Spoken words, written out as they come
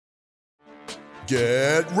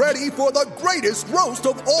Get ready for the greatest roast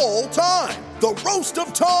of all time, the Roast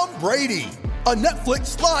of Tom Brady, a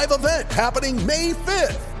Netflix live event happening May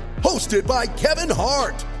 5th. Hosted by Kevin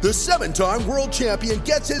Hart, the 7-time world champion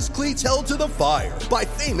gets his cleats held to the fire by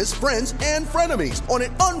famous friends and frenemies on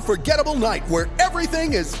an unforgettable night where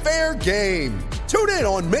everything is fair game. Tune in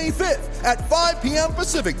on May 5th at 5 p.m.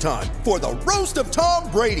 Pacific time for the Roast of Tom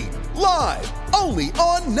Brady, live only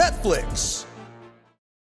on Netflix.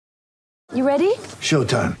 You ready?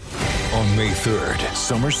 Showtime. On May 3rd,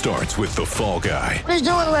 summer starts with The Fall Guy. Let's do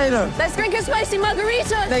it later. Let's drink a spicy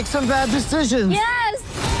margarita. Make some bad decisions. Yes!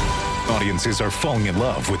 Audiences are falling in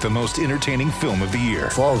love with the most entertaining film of the year.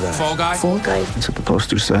 Fall Guy. Fall Guy? Fall guy. That's what the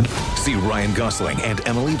poster said. See Ryan Gosling and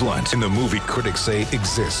Emily Blunt in the movie critics say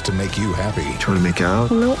exists to make you happy. Trying to make it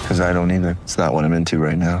out? Nope. Because I don't either. It's not what I'm into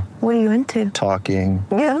right now. What are you into? Talking.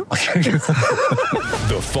 Yeah.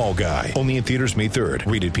 The Fall Guy. Only in theaters May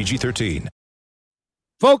 3rd. Rated PG-13.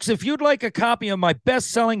 Folks, if you'd like a copy of my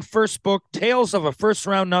best-selling first book, Tales of a First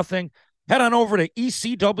Round Nothing, head on over to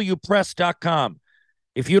ecwpress.com.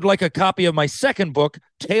 If you'd like a copy of my second book,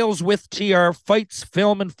 Tales with TR, Fights,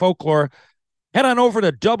 Film, and Folklore, head on over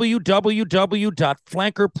to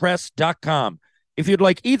www.flankerpress.com. If you'd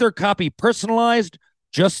like either copy personalized,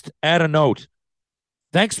 just add a note.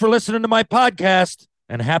 Thanks for listening to my podcast,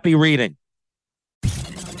 and happy reading.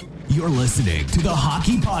 You're listening to the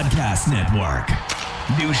Hockey Podcast Network.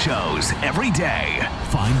 New shows every day.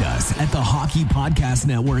 Find us at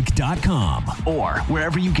thehockeypodcastnetwork.com or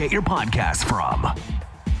wherever you get your podcasts from.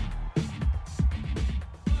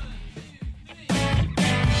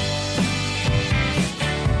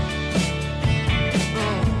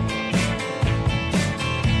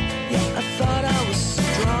 I thought I was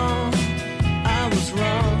strong, I was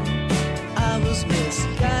wrong, I was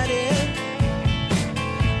misguided.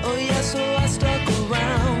 Oh yeah, so I stuck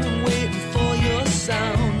around waiting for your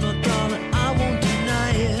sound. No darling, I won't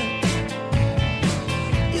deny it.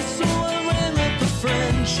 Yeah, so I rang up a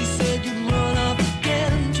friend, she said you'd run off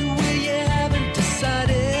again to where you haven't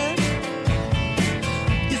decided.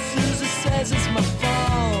 Your Susan says it's my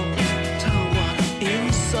fault, tell what I'm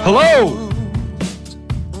inside. Hello!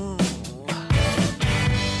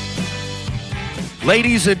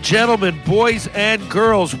 Ladies and gentlemen, boys and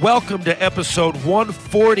girls, welcome to episode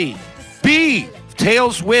 140B,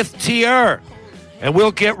 Tales with TR. And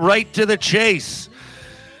we'll get right to the chase.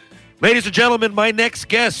 Ladies and gentlemen, my next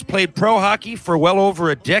guest played pro hockey for well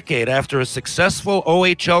over a decade after a successful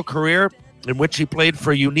OHL career in which he played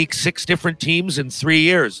for a unique 6 different teams in 3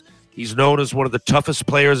 years. He's known as one of the toughest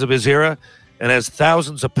players of his era and has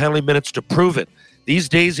thousands of penalty minutes to prove it. These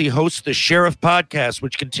days, he hosts the Sheriff Podcast,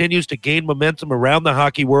 which continues to gain momentum around the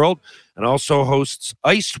hockey world, and also hosts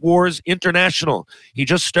Ice Wars International. He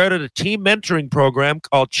just started a team mentoring program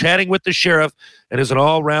called Chatting with the Sheriff and is an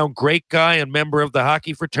all-round great guy and member of the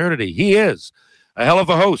hockey fraternity. He is a hell of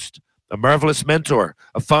a host, a marvelous mentor,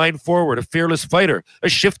 a fine forward, a fearless fighter, a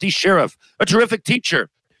shifty sheriff, a terrific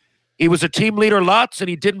teacher. He was a team leader lots,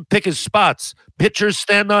 and he didn't pick his spots. Pitchers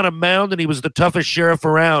stand on a mound, and he was the toughest sheriff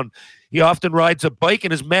around. He often rides a bike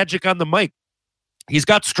and is magic on the mic. He's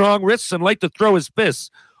got strong wrists and like to throw his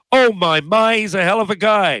fists. Oh, my, he's a hell of a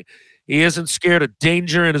guy. He isn't scared of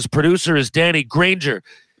danger, and his producer is Danny Granger.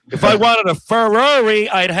 If I wanted a Ferrari,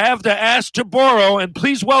 I'd have to ask to borrow. And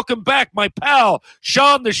please welcome back my pal,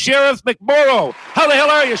 Sean the Sheriff McMorrow. How the hell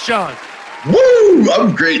are you, Sean? Woo!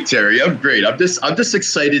 I'm great, Terry. I'm great. I'm just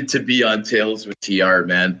excited to be on Tales with TR,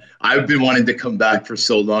 man. I've been wanting to come back for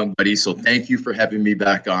so long, buddy. So thank you for having me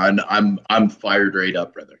back on. I'm fired right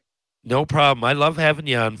up, brother. No problem. I love having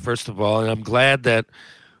you on, first of all, and I'm glad that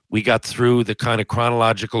we got through the kind of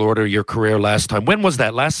chronological order of your career last time. When was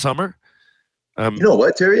that? Last summer? You know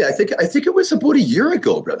what, Terry? I think it was about a year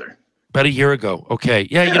ago, brother. About a year ago. Okay.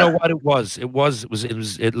 Yeah, you know what it was? It was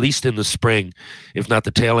at least in the spring, if not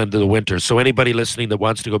the tail end of the winter. So anybody listening that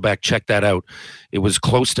wants to go back, check that out. It was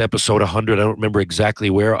close to episode 100. I don't remember exactly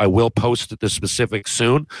where. I will post the specifics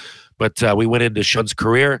soon. But we went into Sean's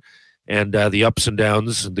career and the ups and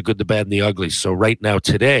downs, and the good, the bad, and the ugly. So right now,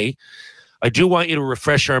 today, I do want you to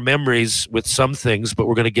refresh our memories with some things, but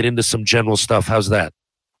we're going to get into some general stuff. How's that?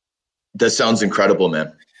 That sounds incredible,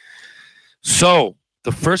 man. So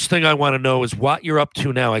the first thing I want to know is what you're up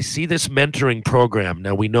to now. I see this mentoring program.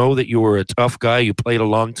 Now, we know that you were a tough guy. You played a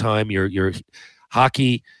long time. Your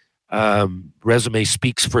hockey resume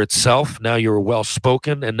speaks for itself. Now you're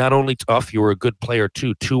well-spoken, and not only tough, you were a good player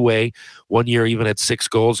too, two-way. 1 year even had 6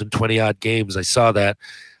 goals in 20-odd games. I saw that.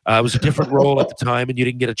 It was a different role at the time, and you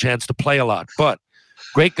didn't get a chance to play a lot. But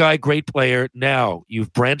great guy, great player. Now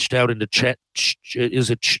you've branched out into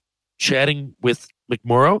chatting with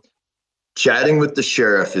McMorrow? Chatting with the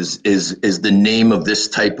Sheriff is the name of this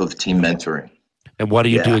type of team mentoring. And what do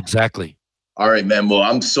you do exactly? All right, man. Well,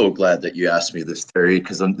 I'm so glad that you asked me this, Terry,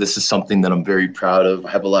 because this is something that I'm very proud of.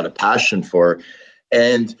 I have a lot of passion for.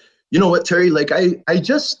 And you know what, Terry? Like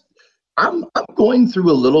I'm going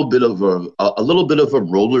through a little bit of a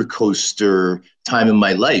roller coaster time in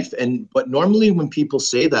my life. But normally when people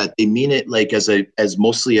say that, they mean it like as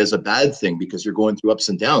mostly as a bad thing because you're going through ups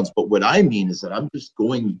and downs. But what I mean is that I'm just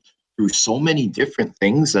going through so many different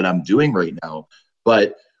things that I'm doing right now.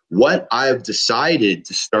 But what I've decided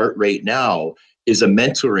to start right now is a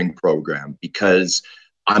mentoring program because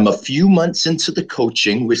I'm a few months into the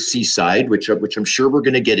coaching with Seaside, which I'm sure we're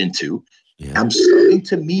going to get into. Yeah. I'm starting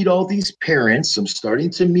to meet all these parents. I'm starting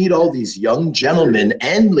to meet all these young gentlemen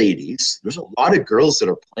and ladies. There's a lot of girls that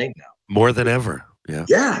are playing now. More than ever. Yeah.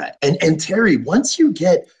 Yeah. And Terry, once you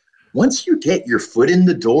get your foot in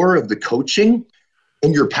the door of the coaching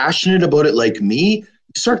and you're passionate about it like me,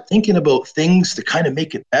 you start thinking about things to kind of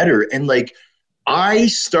make it better. And like I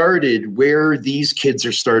started where these kids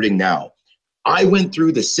are starting now. I went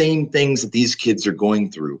through the same things that these kids are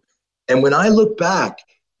going through. And when I look back,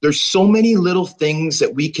 there's so many little things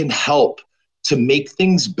that we can help to make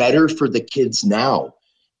things better for the kids now.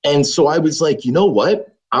 And so I was like, you know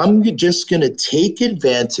what? I'm just going to take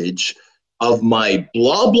advantage of my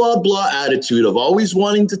blah, blah, blah attitude of always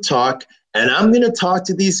wanting to talk. And I'm going to talk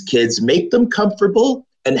to these kids, make them comfortable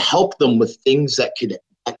and help them with things that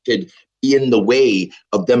could be in the way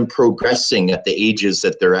of them progressing at the ages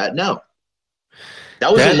that they're at now.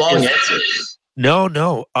 That was a long answer.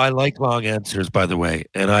 No. I like long answers, by the way.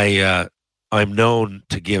 And I'm known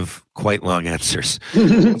to give quite long answers.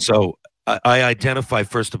 So I identify,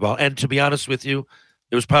 first of all, and to be honest with you,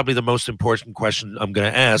 it was probably the most important question I'm going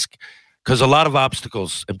to ask because a lot of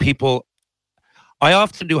obstacles and people, I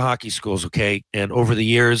often do hockey schools, okay? And over the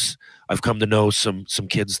years, I've come to know some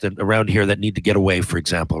kids that around here that need to get away, for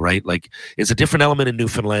example, right? Like it's a different element in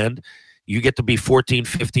Newfoundland. You get to be 14,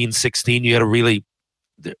 15, 16. You got to really,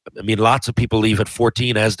 I mean, lots of people leave at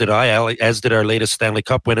 14, as did I, as did our latest Stanley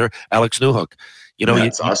Cup winner, Alex Newhook. You know,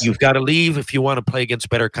 awesome. You've got to leave if you want to play against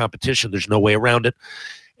better competition. There's no way around it.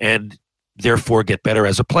 And therefore get better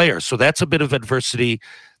as a player. So that's a bit of adversity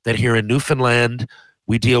that here in Newfoundland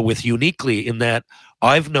we deal with uniquely in that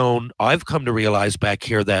I've come to realize back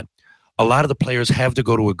here that a lot of the players have to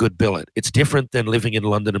go to a good billet. It's different than living in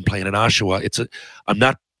London and playing in Oshawa. I'm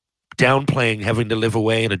not downplaying having to live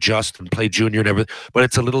away and adjust and play junior and everything, but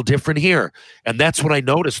it's a little different here. And that's what I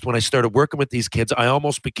noticed when I started working with these kids. I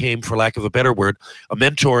almost became, for lack of a better word, a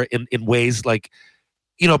mentor in ways like,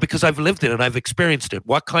 you know, because I've lived it and I've experienced it.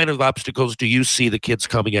 What kind of obstacles do you see the kids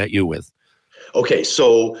coming at you with? Okay,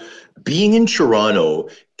 so being in Toronto,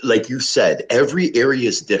 like you said, every area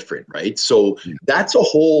is different, right? So that's a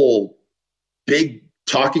whole big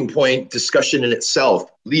talking point discussion in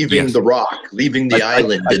itself, leaving the rock, leaving the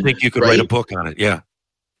island. I think you could write a book on it, yeah.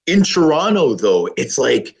 In Toronto, though, it's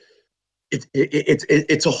like,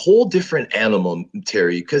 it's a whole different animal,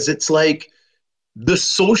 Terry, because it's like the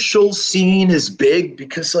social scene is big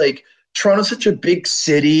because like Toronto's such a big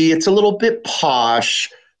city. It's a little bit posh.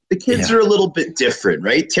 The kids are a little bit different,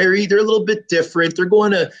 right, Terry? They're a little bit different. They're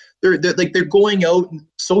going out in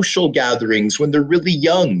social gatherings when they're really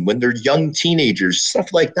young, when they're young teenagers,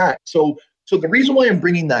 stuff like that. So the reason why I'm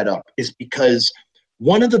bringing that up is because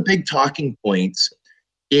one of the big talking points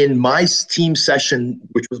in my team session,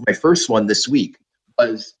 which was my first one this week,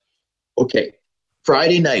 was, okay,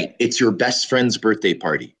 Friday night, it's your best friend's birthday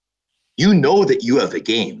party. You know that you have a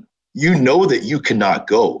game. You know that you cannot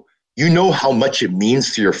go. You know how much it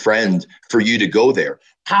means to your friend for you to go there.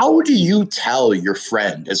 How do you tell your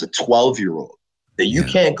friend as a 12-year-old that you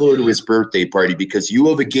can't go to his birthday party because you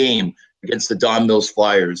have a game against the Don Mills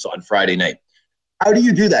Flyers on Friday night? How do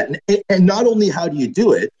you do that? And not only how do you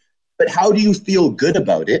do it, but how do you feel good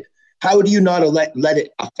about it? How do you not let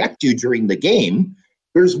it affect you during the game?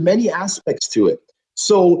 There's many aspects to it.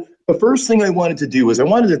 So the first thing I wanted to do was I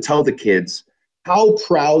wanted to tell the kids how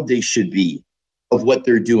proud they should be of what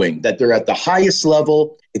they're doing, that they're at the highest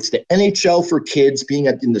level. It's the NHL for kids being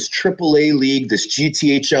in this AAA league, this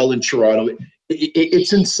GTHL in Toronto.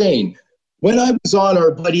 It's insane. When I was on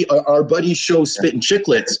our buddy show, Spit and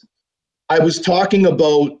Chicklets, I was talking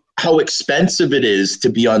about how expensive it is to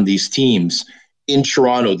be on these teams in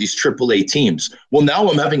Toronto, these AAA teams. Well, now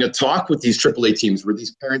I'm having a talk with these AAA teams where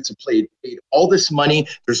these parents have paid all this money.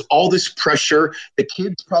 There's all this pressure. The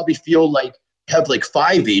kids probably feel like have like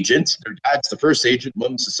 5 agents. Their dad's the first agent,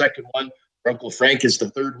 mom's the second one, their Uncle Frank is the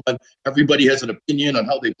third one. Everybody has an opinion on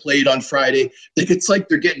how they played on Friday. It's like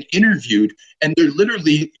they're getting interviewed, and they're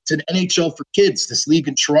literally, it's an NHL for kids, this league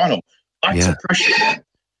in Toronto. Lots of pressure.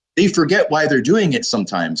 They forget why they're doing it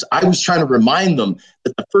sometimes. I was trying to remind them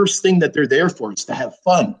that the first thing that they're there for is to have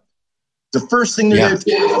fun. The first thing they're there for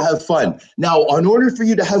is to have fun. Now, in order for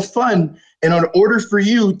you to have fun and in order for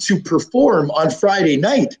you to perform on Friday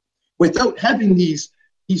night without having these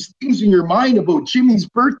things in your mind about Jimmy's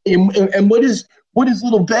birthday and what does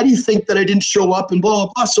little Betty think that I didn't show up and blah,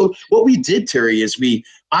 blah, blah. So what we did, Terry, is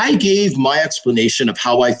I gave my explanation of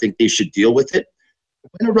how I think they should deal with it. I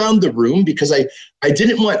went around the room because I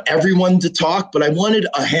didn't want everyone to talk, but I wanted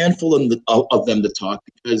a handful of them to talk,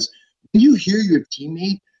 because when you hear your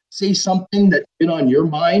teammate say something that's been on your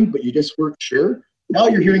mind, but you just weren't sure, now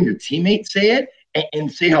you're hearing your teammate say it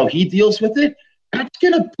and say how he deals with it, that's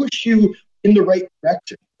going to push you in the right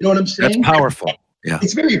direction. You know what I'm saying? That's powerful. Yeah.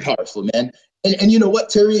 It's very powerful, man. And you know what,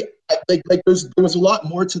 Terry? There was a lot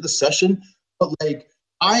more to the session, but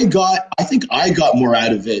I think I got more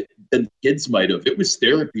out of it than the kids might have. It was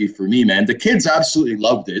therapy for me, man. The kids absolutely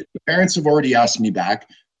loved it. The parents have already asked me back,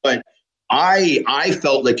 but I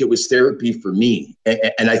felt like it was therapy for me.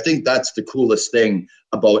 And I think that's the coolest thing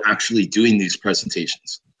about actually doing these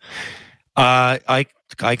presentations. I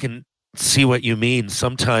can see what you mean.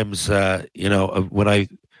 Sometimes, when my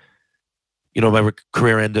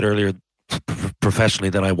career ended earlier professionally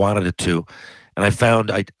than I wanted it to, and I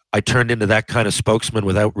found I turned into that kind of spokesman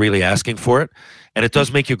without really asking for it, and it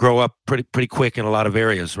does make you grow up pretty quick in a lot of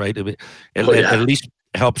areas, right? It at least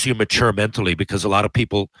helps you mature mentally, because a lot of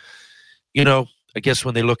people, I guess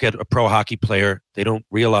when they look at a pro hockey player, they don't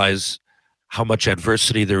realize how much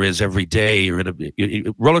adversity there is every day.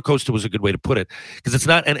 Roller coaster was a good way to put it, because it's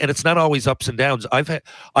not, and it's not always ups and downs.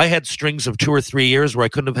 I had strings of 2 or 3 years where I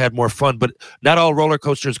couldn't have had more fun, but not all roller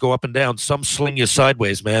coasters go up and down. Some sling you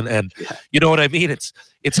sideways, man. And you know what I mean?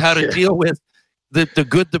 It's how to deal with the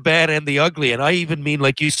good, the bad, and the ugly. And I even mean,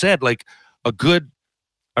 like you said, I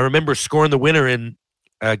remember scoring the winner in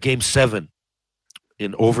Game 7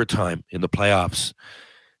 in overtime in the playoffs.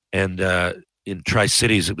 And, in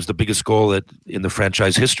Tri-Cities, it was the biggest goal in the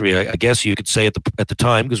franchise history, I guess you could say at the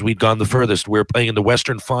time, because we'd gone the furthest. We were playing in the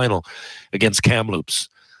Western Final against Kamloops,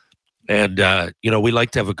 and we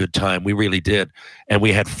like to have a good time. We really did, and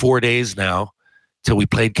we had 4 days now till we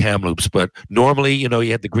played Kamloops. But normally, you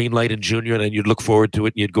had the green light in junior, and then you'd look forward to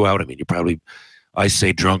it, and you'd go out. I mean, you probably, I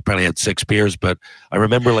say drunk, probably had 6 beers, but I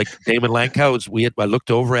remember Damon Lankow. I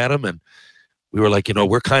looked over at him, and we were like,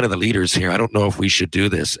 we're kind of the leaders here. I don't know if we should do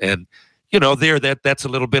this, and that's a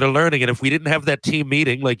little bit of learning. And if we didn't have that team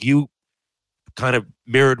meeting, like you kind of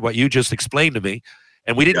mirrored what you just explained to me,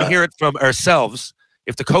 and we didn't hear it from ourselves,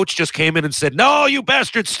 if the coach just came in and said, "No, you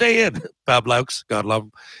bastards, stay in," Bob Laux, God love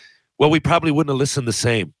him, well, we probably wouldn't have listened the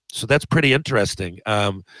same. So that's pretty interesting.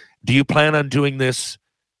 Do you plan on doing this?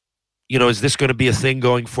 Is this going to be a thing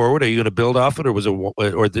going forward? Are you going to build off it, or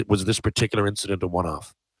was this particular incident a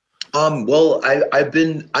one-off? Well, I've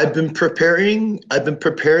been preparing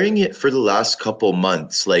it for the last couple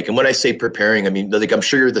months. And when I say preparing, I mean, I'm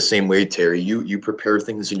sure you're the same way, Terry. You prepare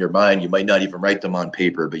things in your mind. You might not even write them on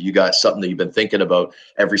paper, but you got something that you've been thinking about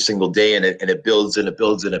every single day, and it builds and it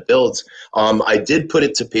builds and it builds. I did put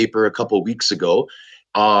it to paper a couple weeks ago.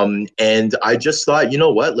 And I just thought, you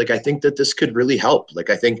know what, I think that this could really help.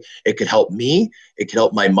 I think it could help me. It could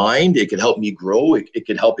help my mind. It could help me grow. It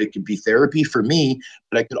could be therapy for me,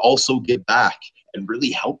 but I could also give back and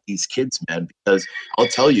really help these kids, man, because I'll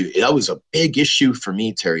tell you, that was a big issue for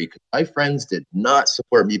me, Terry, because my friends did not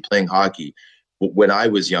support me playing hockey when I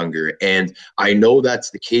was younger. And I know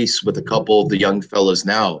that's the case with a couple of the young fellas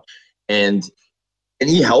now, and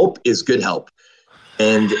any help is good help.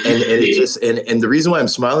 And it just and the reason why I'm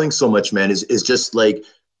smiling so much, man, is just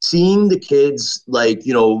seeing the kids,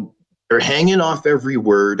 they're hanging off every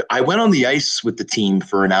word. I went on the ice with the team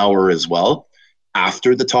for an hour as well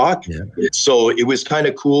after the talk. Yeah. So it was kind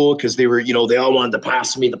of cool because they were, they all wanted to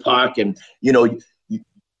pass me the puck. And, you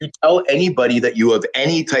tell anybody that you have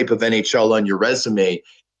any type of NHL on your resume,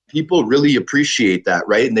 people really appreciate that,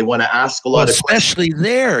 right? And they want to ask a lot of questions. Especially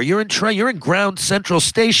there. You're in Ground Central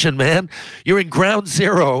Station, man. You're in Ground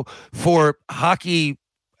Zero for hockey,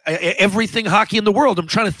 everything hockey in the world. I'm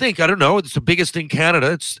trying to think. I don't know. It's the biggest in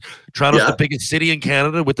Canada. Toronto's the biggest city in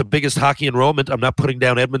Canada with the biggest hockey enrollment. I'm not putting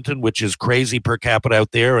down Edmonton, which is crazy per capita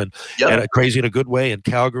out there, and crazy in a good way, and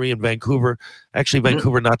Calgary and Vancouver. Actually,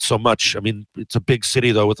 Vancouver, not so much. I mean, it's a big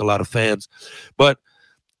city, though, with a lot of fans. But,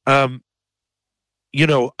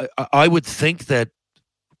 I would think that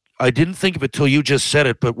I didn't think of it till you just said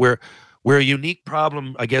it, but we're a unique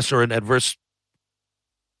problem, I guess, or an adverse,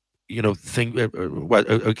 thing,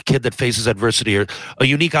 a kid that faces adversity, or a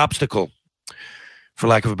unique obstacle, for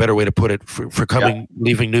lack of a better way to put it, for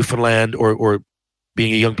leaving Newfoundland or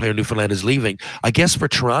being a young player in Newfoundland, is leaving. I guess for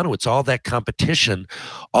Toronto, it's all that competition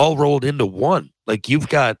all rolled into one. Like you've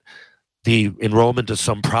got the enrollment of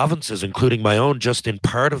some provinces, including my own, just in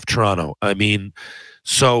part of Toronto. I mean,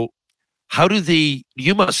 so how do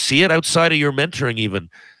you must see it outside of your mentoring even,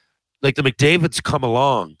 like the McDavids come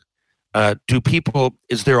along.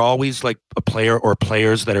 Is there always like a player or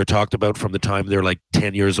players that are talked about from the time they're like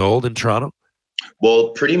 10 years old in Toronto? Well,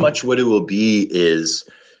 pretty much what it will be is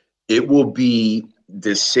it will be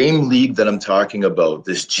the same league that I'm talking about,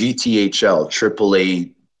 this GTHL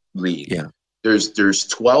AAA league. Yeah. There's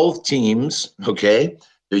 12 teams, okay?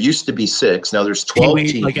 There used to be 6. Now there's 12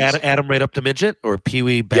 Pee-wee, teams. like Adam right up to midget or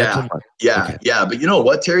Pee-wee Bantam? Yeah. Okay. Yeah. But you know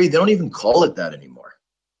what, Terry? They don't even call it that anymore.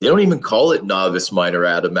 They don't even call it novice, minor,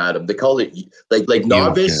 Adam. They call it like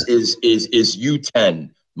novice is U10.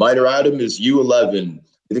 Minor Adam is U11.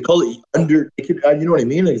 They call it under. You know what I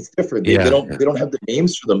mean? It's different. They don't have the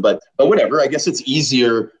names for them, but whatever. I guess it's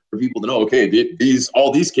easier for people to know. Okay,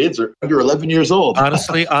 all these kids are under 11 years old.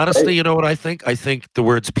 Honestly, you know what I think? I think the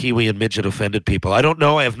words Pee-wee and midget offended people. I don't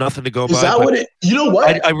know. I have nothing to go by. Is that what it? You know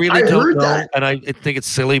what? I really don't know, that. and I think it's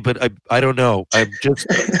silly, but I don't know. I'm just.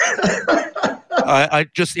 I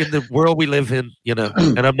just, in the world we live in, you know,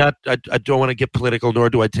 and I don't want to get political, nor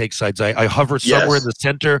do I take sides. I hover somewhere in the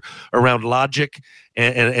center around logic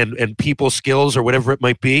and people skills or whatever it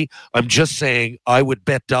might be. I'm just saying I would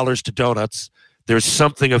bet dollars to donuts there's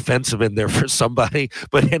something offensive in there for somebody.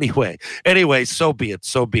 But anyway, so be it.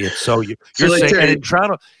 So you're saying, and in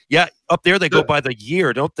Toronto, up there they go by the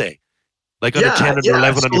year, don't they? Like under 10, under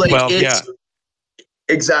 11, under 12,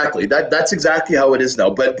 Exactly. That's exactly how it is now.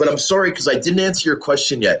 But I'm sorry because I didn't answer your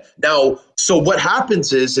question yet. Now, so what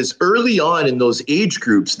happens is early on in those age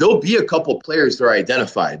groups, there'll be a couple players that are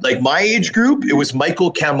identified. Like my age group, it was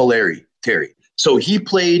Michael Camilleri, Terry. So he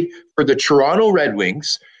played for the Toronto Red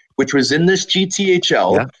Wings, which was in this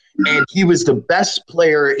GTHL, and he was the best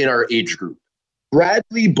player in our age group.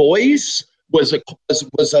 Bradley Boyce was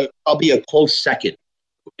probably a close second.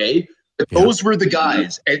 Okay. Those were the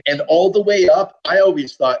guys. And all the way up, I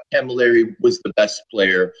always thought Camilleri was the best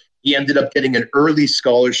player. He ended up getting an early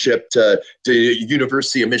scholarship to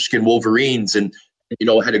University of Michigan Wolverines and,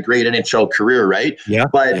 had a great NHL career, right? Yeah.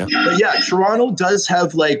 But Toronto does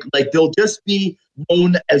have like they'll just be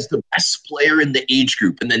known as the best player in the age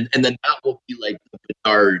group. And then that will be like the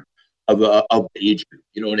Bedard of the age group.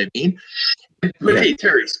 You know what I mean? But hey,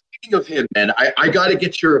 Terry, speaking of him, man, I got to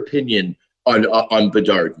get your opinion on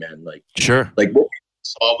Bedard, man. Like, sure. Like what we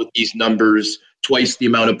saw with these numbers, twice the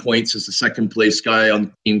amount of points as the second place guy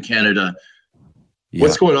on Team Canada. Yeah.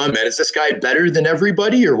 What's going on, man? Is this guy better than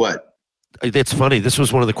everybody or what? It's funny. This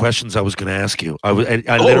was one of the questions I was going to ask you. I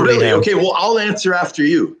literally really? Okay, well, I'll answer after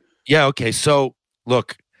you. Yeah, okay. So,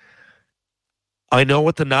 look, I know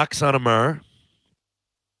what the knocks on him are,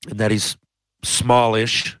 and that he's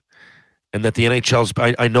smallish, and that the NHL's,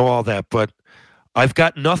 I know all that, but I've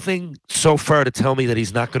got nothing so far to tell me that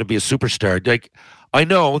he's not going to be a superstar. Like, I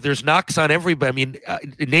know there's knocks on everybody. I mean,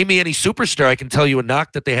 name me any superstar. I can tell you a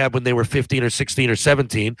knock that they had when they were 15 or 16 or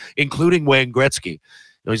 17, including Wayne Gretzky.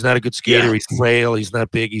 He's not a good skater. Yeah. He's frail. He's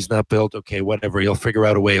not big. He's not built. Okay, whatever. He'll figure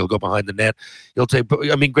out a way. He'll go behind the net.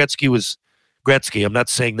 Gretzky was Gretzky. I'm not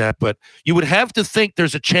saying that, but you would have to think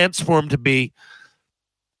there's a chance for him to be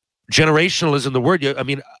generational, isn't the word. I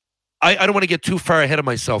mean, I don't want to get too far ahead of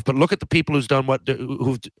myself, but look at the people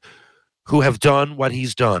who have done what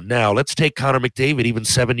he's done. Now, let's take Connor McDavid. Even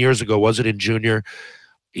 7 years ago, was it in junior?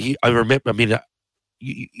 I remember. I mean,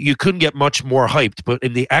 you couldn't get much more hyped. But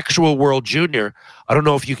in the actual World Junior, I don't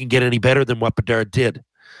know if you can get any better than what Bedard did.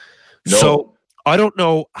 No. So I don't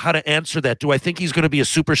know how to answer that. Do I think he's going to be a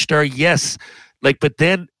superstar? Yes. But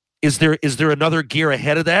then is there another gear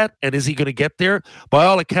ahead of that? And is he going to get there? By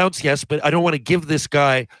all accounts, yes. But I don't want to give this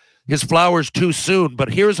guy his flowers too soon, but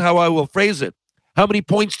here's how I will phrase it. How many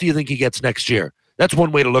points do you think he gets next year? That's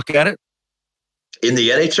one way to look at it. In the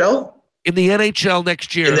NHL? In the NHL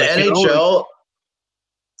next year. In the NHL,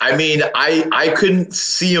 I mean, I couldn't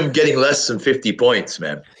see him getting less than 50 points,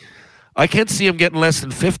 man. I can't see him getting less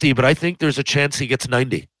than 50, but I think there's a chance he gets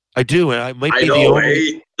 90. I do, and I might be the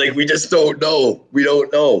only. Like, we just don't know. We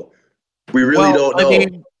don't know. We really don't know. I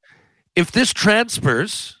mean, if this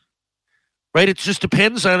transfers... Right, it just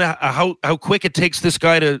depends on how quick it takes this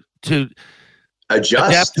guy to adjust,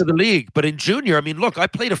 adapt to the league. But in junior, I mean, look, I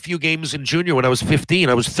played a few games in junior when I was 15.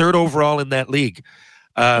 I was third overall in that league,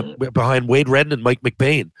 behind Wade Redden and Mike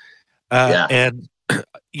McBain. And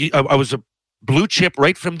I was a blue chip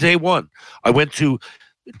right from day one. I went to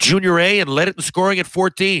junior A and led it in scoring at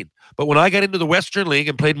 14. But when I got into the Western League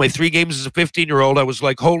and played my 3 games as a 15-year-old, I was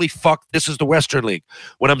like, holy fuck, this is the Western League.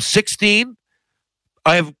 When I'm 16...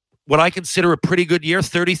 I have what I consider a pretty good year,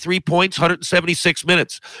 33 points, 176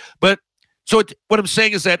 minutes. But so what I'm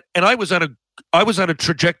saying is that, and I was on a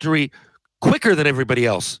trajectory quicker than everybody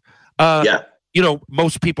else. You know,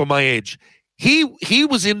 most people my age. He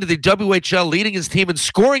was into the WHL, leading his team and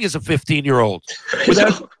scoring as a 15-year-old.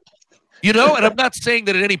 You know, and I'm not saying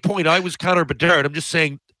that at any point I was Connor Bedard. I'm just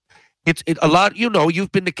saying it's a lot. You know,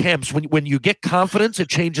 you've been to camps. When you get confidence, it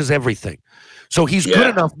changes everything. So he's good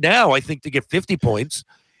enough now, I think, to get 50 points.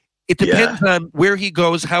 It depends on where he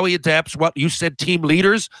goes, how he adapts, what you said, team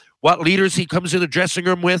leaders, what leaders he comes in the dressing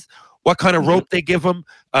room with, what kind of rope they give him.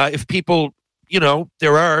 If people, you know,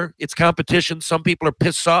 it's competition. Some people are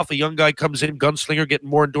pissed off. A young guy comes in, gunslinger, getting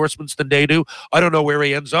more endorsements than they do. I don't know where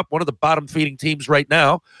he ends up. One of the bottom feeding teams right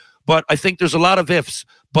now. But I think there's a lot of ifs.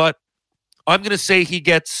 But I'm going to say he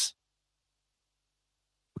gets,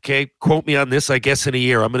 okay, quote me on this, I guess in a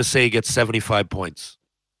year. I'm going to say he gets 75 points.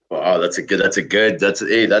 Wow, that's good,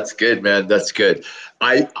 man. That's good.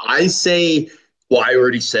 I say, well, I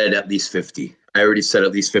already said at least 50.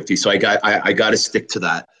 So I got to stick to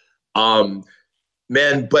that.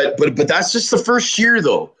 Man, but that's just the first year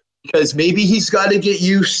though, because maybe he's got to get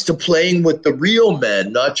used to playing with the real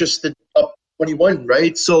men, not just the top 21,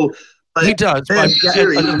 right? So he does.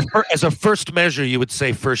 As a first measure, you would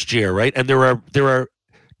say first year, right? And there are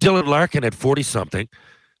Dylan Larkin at 40 something.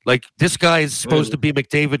 Like, this guy is supposed to be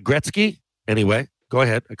McDavid Gretzky. Anyway, go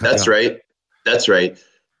ahead. That's right.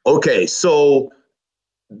 Okay, so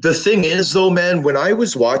the thing is, though, man, when I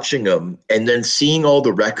was watching him and then seeing all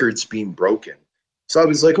the records being broken, so I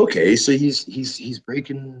was like, okay, so he's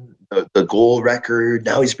breaking the goal record.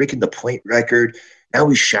 Now he's breaking the point record. Now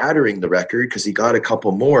he's shattering the record because he got a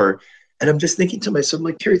couple more. And I'm just thinking to myself, I'm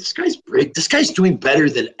like, Terry, this guy's doing better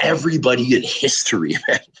than everybody in history,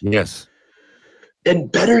 man. Yes.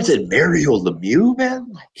 And better than Mario Lemieux,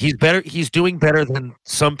 man. He's better. He's doing better than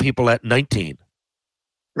some people at 19.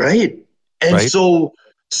 Right. And right?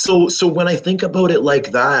 So when I think about it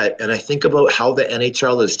like that, and I think about how the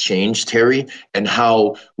NHL has changed, Terry, and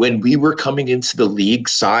how when we were coming into the league,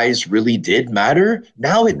 size really did matter.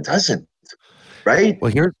 Now it doesn't. Right.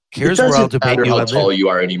 Well, here's where I'll debate you on how tall you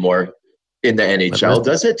are anymore in the NHL.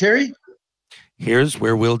 Does it, Terry? Here's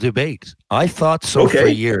where we'll debate. I thought so for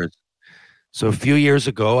years. So a few years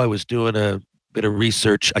ago, I was doing a bit of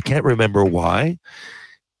research. I can't remember why.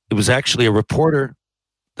 It was actually a reporter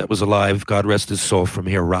that was alive, God rest his soul, from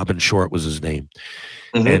here. Robin Short was his name.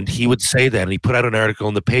 Mm-hmm. And he would say that, and he put out an article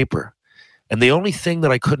in the paper. And the only thing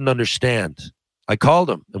that I couldn't understand, I called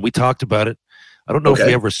him, and we talked about it. I don't know if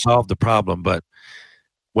we ever solved the problem, but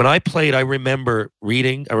when I played, I remember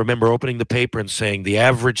opening the paper and saying the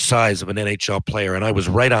average size of an NHL player, and I was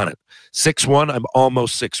right on it. 6'1", I'm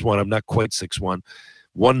almost 6'1", I'm not quite 6'1",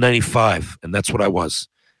 195, and that's what I was.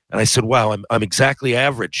 And I said, wow, I'm exactly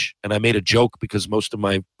average. And I made a joke because most of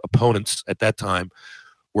my opponents at that time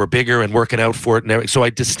were bigger and working out for it and everything. So I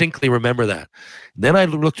distinctly remember that. Then I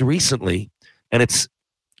looked recently, and it's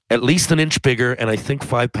at least an inch bigger and I think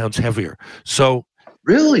 5 pounds heavier. So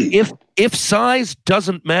really, if size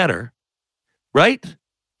doesn't matter, right?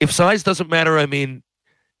 If size doesn't matter, I mean,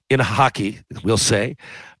 in hockey, we'll say,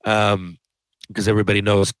 because everybody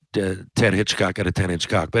knows Ted Hitchcock got a 10-inch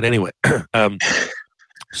cock. But anyway,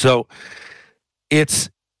 so it's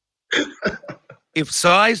if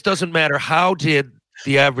size doesn't matter, how did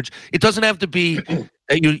the average? It doesn't have to be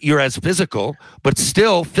you're as physical, but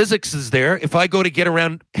still physics is there. If I go to get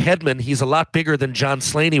around Hedman, he's a lot bigger than John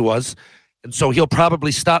Slaney was. And so he'll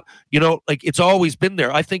probably stop, like it's always been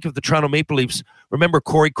there. I think of the Toronto Maple Leafs. Remember,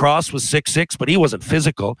 Corey Cross was 6'6", but he wasn't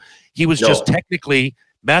physical. He was just technically,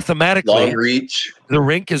 mathematically, long reach. The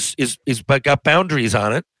rink is got boundaries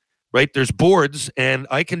on it, right? There's boards, and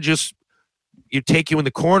I can just take you in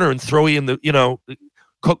the corner and throw you in the,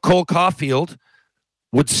 Cole Caulfield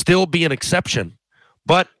would still be an exception,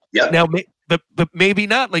 but now. But maybe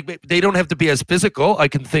not. Like, they don't have to be as physical. I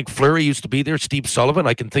can think Fleury used to be there, Steve Sullivan.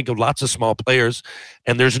 I can think of lots of small players,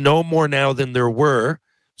 and there's no more now than there were.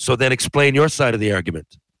 So then explain your side of the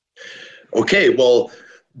argument. Okay, well,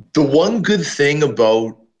 the one good thing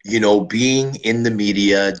about, being in the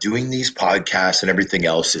media, doing these podcasts and everything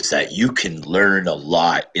else is that you can learn a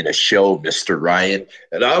lot in a show, Mr. Ryan.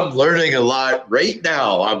 And I'm learning a lot right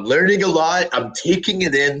now. I'm learning a lot. I'm taking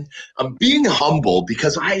it in. I'm being humble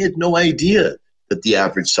because I had no idea that the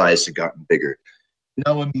average size had gotten bigger.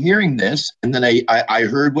 Now I'm hearing this, and then I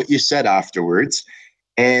heard what you said afterwards.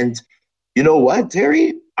 And you know what,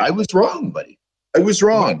 Terry? I was wrong, buddy. I was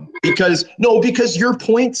wrong because your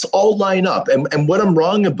points all line up. And what I'm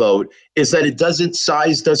wrong about is that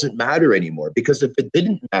size doesn't matter anymore, because if it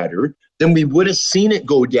didn't matter, then we would have seen it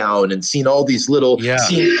go down and seen all these little,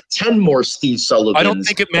 seen 10 more Steve Sullivans. I don't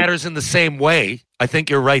think it matters in the same way. I think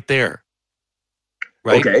you're right there.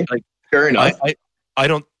 Right? Okay, like, fair enough. I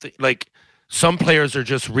don't like some players are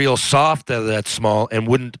just real soft that small and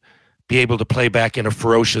wouldn't be able to play back in a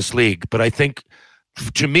ferocious league. But I think,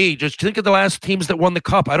 to me, just think of the last teams that won the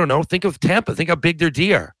Cup. I don't know. Think of Tampa. Think how big their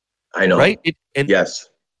D are. I know. Right? Yes.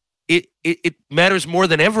 It matters more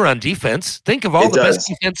than ever on defense. Think of all the best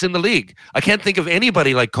defense in the league. I can't think of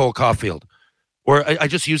anybody like Cole Caulfield. Or I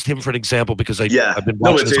just used him for an example because I've been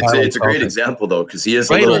watching it's a great example, though, because he is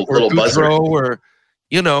a little buzzer. Or,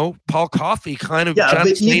 Paul Coffey kind of. Yeah,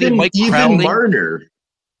 but even Marner,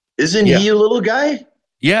 isn't he a little guy?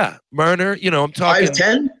 Yeah, Marner, I'm talking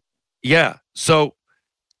 5'10". Yeah. So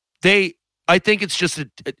I think it's just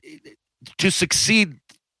to succeed,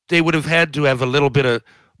 they would have had to have a little bit of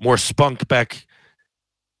more spunk back,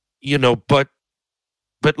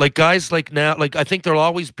 but like guys like now, like I think there'll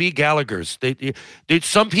always be Gallaghers. They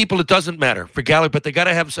some people it doesn't matter for Gallagher, but they got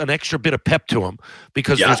to have an extra bit of pep to them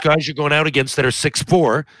because there's guys you're going out against that are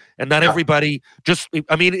 6'4", and not everybody just.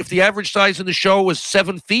 I mean, if the average size in the show was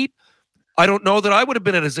 7 feet, I don't know that I would have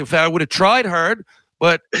been as if I would have tried hard,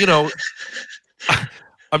 but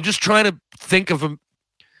I'm just trying to think of them.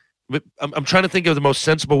 I'm trying to think of the most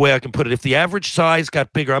sensible way I can put it. If the average size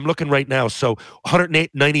got bigger, I'm looking right now. So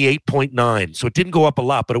 198.9. So it didn't go up a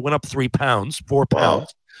lot, but it went up 3 pounds, 4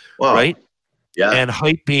 pounds. Wow. Right? Yeah. And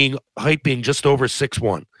height being just over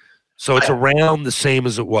 6'1". So it's around the same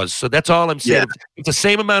as it was. So that's all I'm saying. Yeah. If the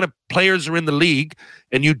same amount of players are in the league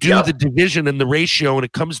and you do the division and the ratio and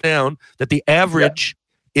it comes down that the average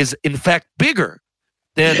is in fact bigger,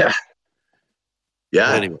 then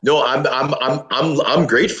Yeah. Anyway. No, I'm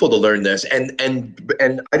grateful to learn this. And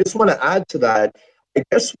I just want to add to that. I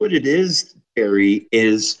guess what it is, Terry,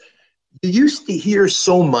 is you used to hear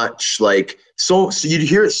so much so you'd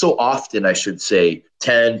hear it so often, I should say,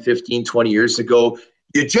 10, 15, 20 years ago.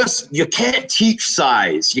 You can't teach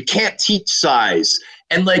size. You can't teach size.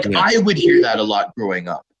 And I would hear that a lot growing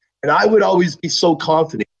up. And I would always be so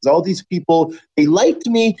confident. All these people, they liked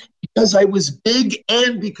me because I was big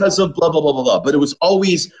and because of blah, blah, blah, blah, blah. But it was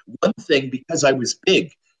always one thing because I was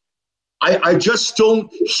big. I just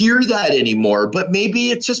don't hear that anymore. But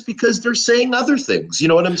maybe it's just because they're saying other things. You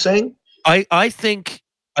know what I'm saying? I think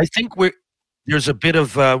there's a bit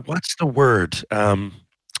of, what's the word?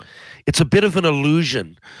 It's a bit of an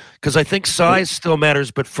illusion because I think size still matters,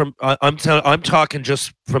 but I'm talking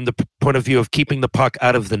just from the point of view of keeping the puck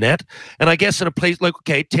out of the net. And I guess in a place like,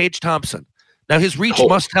 Tage Thompson. Now his reach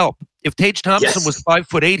must help. If Tage Thompson was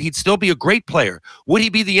 5'8", he'd still be a great player. Would he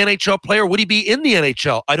be the NHL player? Would he be in the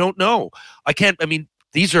NHL? I don't know.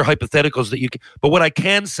 These are hypotheticals but what I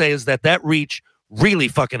can say is that reach really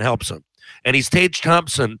fucking helps him. And he's Tage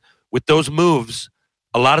Thompson with those moves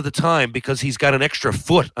a lot of the time because he's got an extra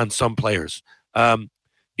foot on some players.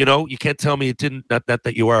 You can't tell me it didn't, not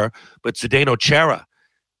that you are, but Zdeno Chara,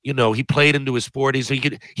 he played into his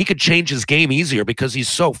 40s. He could change his game easier because he's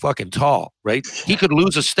so fucking tall, right? He could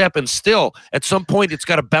lose a step and still, at some point, it's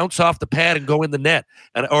got to bounce off the pad and go in the net,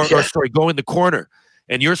 go in the corner.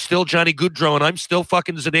 And you're still Johnny Gaudreau, and I'm still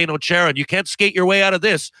fucking Zdeno Chara, and you can't skate your way out of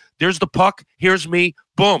this. There's the puck. Here's me.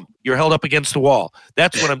 Boom. You're held up against the wall.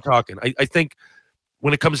 That's what I'm talking. I think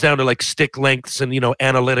when it comes down to stick lengths and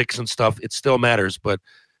analytics and stuff, it still matters. But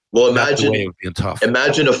imagine being tough.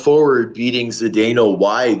 Imagine a forward beating Zdeno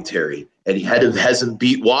wide, Terry, and he hasn't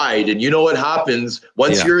beat wide. And you know what happens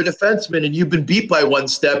once you're a defenseman and you've been beat by one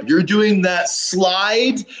step? You're doing that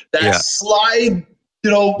slide,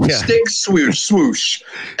 stick swoosh,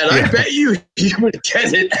 and I bet you would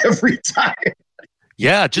get it every time.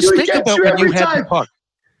 Yeah, just think about when you had the puck.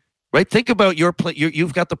 Right, think about your play.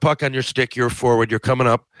 You've got the puck on your stick. You're forward. You're coming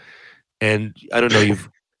up, and I don't know.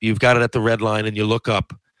 You've got it at the red line, and you look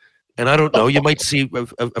up, and I don't know. You might see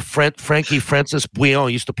Frankie Francis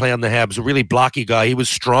Bouillon used to play on the Habs. A really blocky guy. He was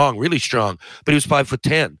strong, really strong, but he was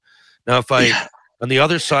 5'10". Now, on the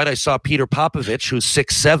other side, I saw Peter Popovich, who's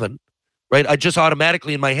 6'7". Right, I just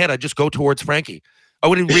automatically in my head, I just go towards Frankie. I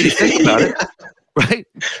wouldn't really think about it. Right?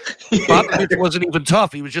 Popovich wasn't even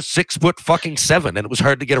tough. He was just 6'7", and it was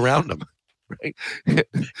hard to get around him. Right?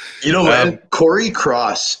 Man, Corey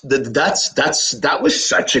Cross, that was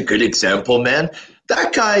such a good example, man.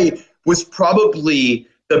 That guy was probably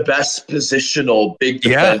the best positional big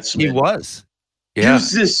defenseman. Yeah, he was. Yeah.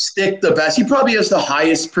 Used his stick the best. He probably has the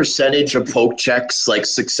highest percentage of poke checks,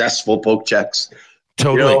 successful poke checks.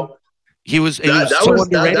 Totally. He was so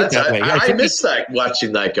underrated that way. I miss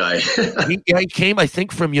watching that guy. he came, I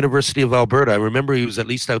think, from University of Alberta. I remember he was at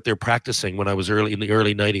least out there practicing when I was in the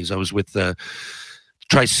early 90s. I was with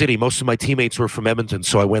Tri-City. Most of my teammates were from Edmonton,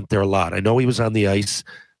 so I went there a lot. I know he was on the ice.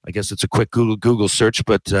 I guess it's a quick Google search,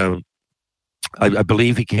 but I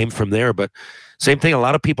believe he came from there. But same thing, a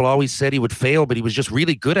lot of people always said he would fail, but he was just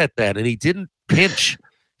really good at that, and he didn't pinch.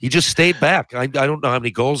 He just stayed back. I don't know how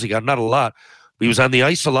many goals he got, not a lot. But he was on the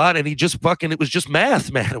ice a lot, and he just it was just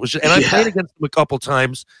math, man. It was just, and I played against him a couple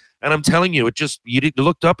times, and I'm telling you, you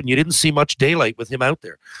looked up and you didn't see much daylight with him out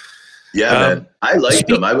there. Yeah, man. I liked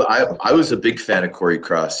him. I was a big fan of Corey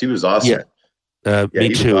Cross. He was awesome. Me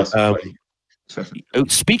too. Awesome,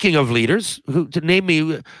 speaking of leaders, name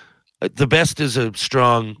me the best is a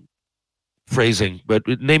strong phrasing, but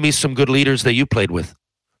name me some good leaders that you played with.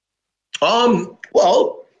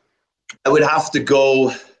 Well, I would have to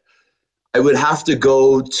go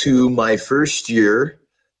to my first year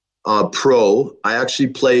pro. I actually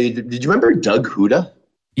played. Did you remember Doug Huda?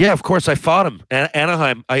 Yeah, of course. I fought him at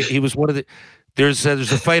Anaheim. He was one of the. There's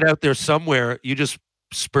a fight out there somewhere. You just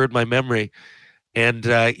spurred my memory, and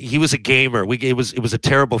he was a gamer. It was a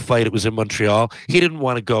terrible fight. It was in Montreal. He didn't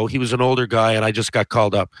want to go. He was an older guy, and I just got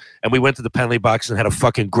called up. And we went to the penalty box and had a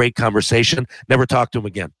fucking great conversation. Never talked to him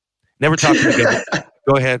again.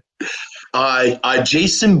 Go ahead.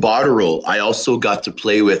 Jason Botterill, I also got to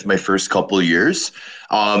play with my first couple of years.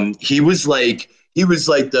 He was like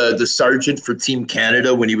the sergeant for Team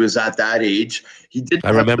Canada when he was at that age. He didn't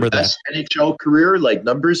have the best NHL career, like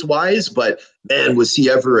numbers wise, but man, was he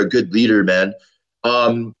ever a good leader, man.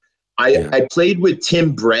 I played with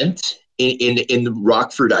Tim Brent in the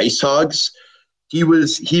Rockford Ice Hogs. He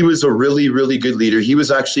was a really, really good leader. He was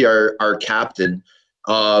actually our captain.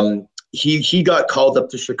 He got called up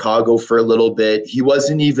to Chicago for a little bit. He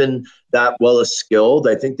wasn't even that well skilled.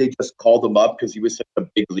 I think they just called him up because he was such a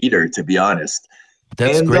big leader, to be honest.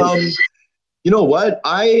 That's great. You know what?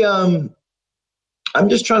 I'm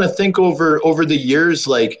just trying to think over the years.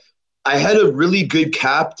 Like, I had a really good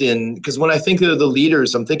captain, because when I think of the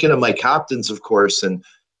leaders, I'm thinking of my captains, of course. And,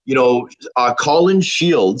 Colin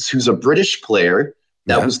Shields, who's a British player,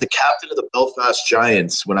 that was the captain of the Belfast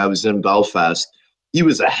Giants when I was in Belfast. He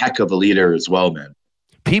was a heck of a leader as well, man.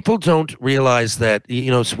 People don't realize that,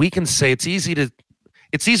 so we can say it's easy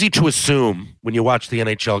to assume when you watch the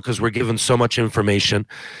NHL because we're given so much information.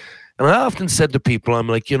 And I often said to people, I'm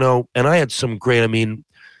like, and I had some great,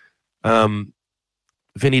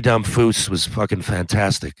 Vinny Damphousse was fucking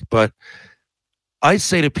fantastic. But I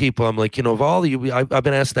say to people, I'm like, of all of you, I've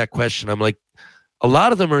been asked that question. I'm like, a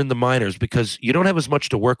lot of them are in the minors because you don't have as much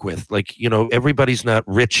to work with. Like, everybody's not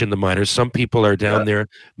rich in the minors. Some people are down there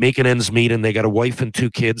making ends meet and they got a wife and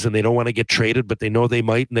 2 kids and they don't want to get traded, but they know they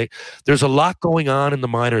might. And there's a lot going on in the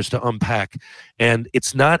minors to unpack. And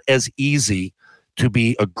it's not as easy to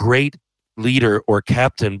be a great leader or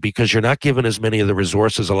captain because you're not given as many of the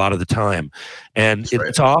resources a lot of the time. And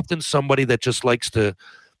it's often somebody that just likes to,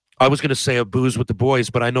 I was going to say a booze with the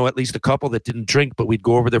boys, but I know at least a couple that didn't drink, but we'd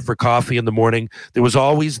go over there for coffee in the morning. There was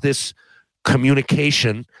always this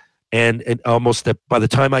communication and almost that by the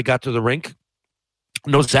time I got to the rink,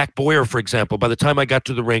 Zach Boyer, for example, by the time I got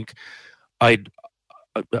to the rink, I'd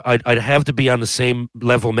have to be on the same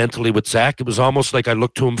level mentally with Zach. It was almost like I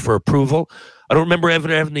looked to him for approval. I don't remember ever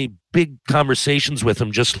having any big conversations with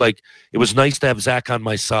him, just like it was nice to have Zach on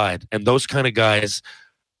my side. And those kind of guys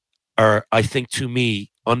are, I think, to me,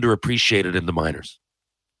 underappreciated in the minors.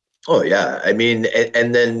 Oh yeah, I mean,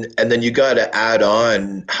 and then you got to add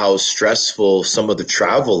on how stressful some of the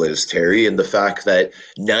travel is, Terry, and the fact that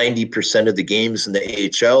 90% of the games in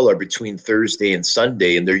the AHL are between Thursday and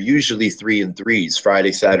Sunday, and they're usually 3-3s,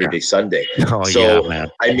 Friday, Saturday, Sunday. Oh so, yeah,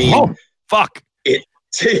 man. I mean, fuck. It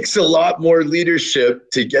takes a lot more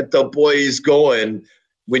leadership to get the boys going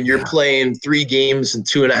when you're playing 3 games in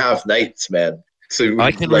 2.5 nights, man. So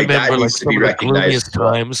I can remember some of the gloomiest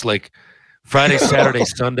times, like Friday, Saturday,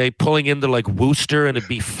 Sunday, pulling into like Worcester, and it'd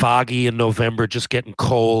be foggy in November, just getting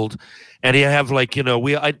cold. And you have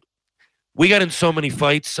we got in so many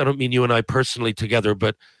fights. I don't mean you and I personally together,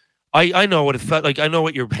 but I know what it felt like. I know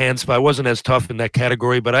what your hands felt. I wasn't as tough in that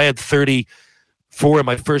category, but I had 34 in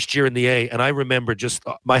my first year in the A, and I remember just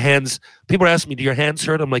my hands. People ask me, do your hands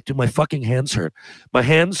hurt? I'm like, dude, my fucking hands hurt. My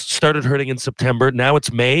hands started hurting in September. Now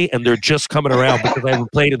it's May, and they're just coming around because I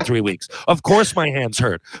haven't played in 3 weeks. Of course my hands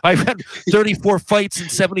hurt. I've had 34 fights in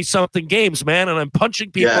 70-something games, man, and I'm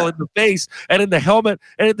punching people in the face and in the helmet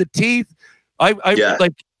and in the teeth. I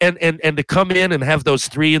like, and to come in and have those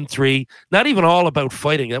 3-3, not even all about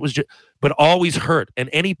fighting. That was just, but always hurt. And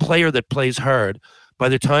any player that plays hard, by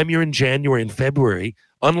the time you're in January and February,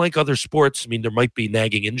 unlike other sports, I mean, there might be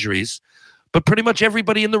nagging injuries, but pretty much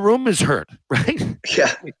everybody in the room is hurt, right?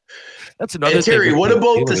 Yeah. That's another thing. Terry, what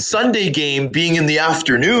about the with. Sunday game being in the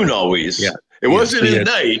afternoon always? Yeah. It wasn't at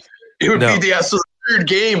night. It would be the third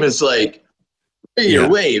game is like, hey,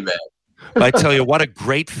 away, man. I tell you, what a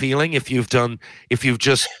great feeling if you've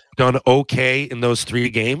just done okay in those 3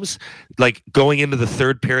 games, like going into the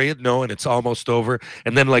third period, knowing it's almost over,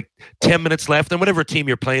 and then like 10 minutes left, and whatever team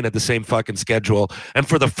you're playing at the same fucking schedule, and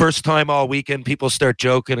for the first time all weekend, people start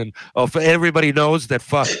joking, and everybody knows that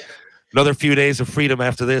another few days of freedom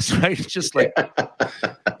after this, right? It's just like,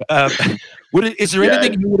 is there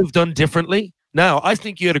anything you would have done differently? Now, I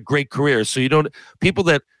think you had a great career, so people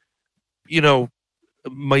that,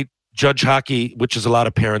 might judge hockey, which is a lot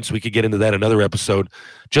of parents. We could get into that another episode,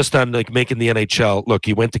 just on like making the NHL. Look,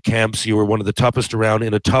 you went to camps. You were one of the toughest around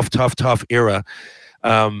in a tough era.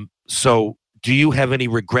 So do you have any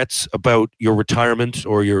regrets about your retirement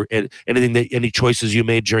or any choices you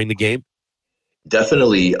made during the game?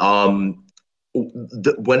 Definitely.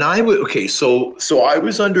 When I was so I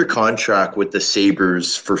was under contract with the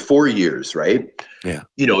Sabres for 4 years, right? Yeah.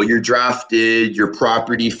 You're drafted, you're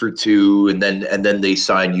property for 2, and then they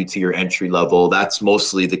sign you to your entry level. That's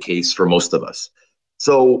mostly the case for most of us.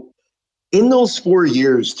 So in those 4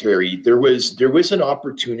 years, Terry, there was an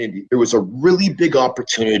opportunity. There was a really big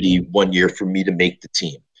opportunity one year for me to make the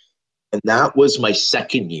team, and that was my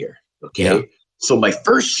second year. Okay. Yeah. So my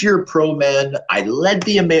first year pro, man, I led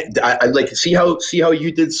I like see how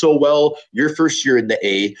you did so well your first year in the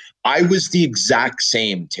A. I was the exact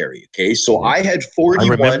same, Terry. Okay. So I had 41. I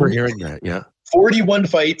remember hearing that. Yeah. 41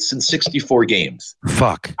 fights in 64 games.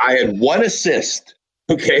 Fuck. I had 1 assist.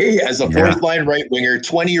 Okay. As a fourth line right winger,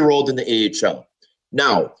 20-year-old in the AHL.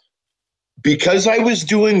 Now, because I was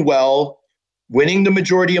doing well, winning the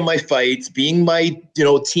majority of my fights, being my,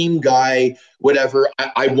 team guy, whatever.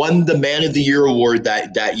 I won the Man of the Year award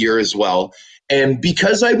that year as well. And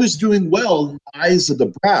because I was doing well in the eyes of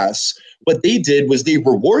the brass, what they did was they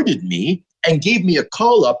rewarded me and gave me a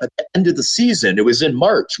call up at the end of the season. It was in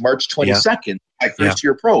March 22nd, my first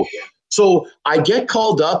year pro. So I get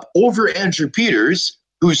called up over Andrew Peters,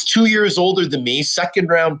 who's 2 years older than me, second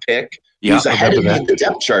round pick, who's ahead of me in the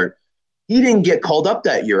depth chart. He didn't get called up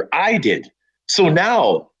that year. I did. So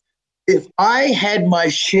now, if I had my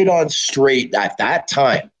shit on straight at that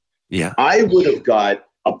time, I would have got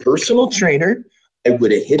a personal trainer. I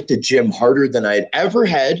would have hit the gym harder than I'd ever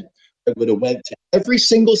had. I would have went to every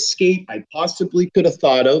single skate I possibly could have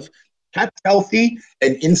thought of, kept healthy,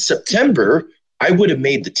 and in September, I would have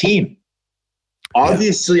made the team.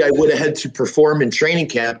 Obviously, I would have had to perform in training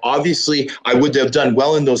camp. Obviously, I would have done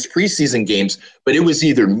well in those preseason games, but it was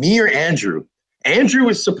either me or Andrew. Andrew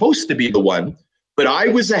was supposed to be the one, but I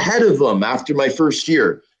was ahead of him after my first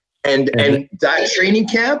year. And that training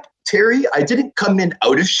camp, Terry, I didn't come in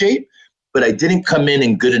out of shape, but I didn't come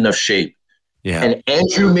in good enough shape. Yeah. And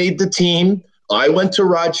Andrew made the team. I went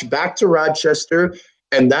to back to Rochester,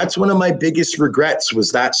 and that's one of my biggest regrets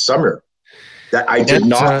was that summer that I did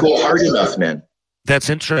not go hard enough, man.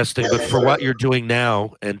 That's interesting, but for what you're doing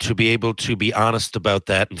now, and to be able to be honest about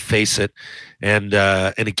that and face it, and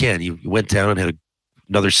again, you went down and had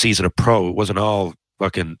another season of pro. It wasn't all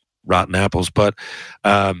fucking rotten apples, but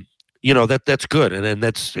that's good, and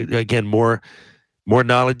that's again more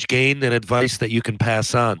knowledge gained and advice that you can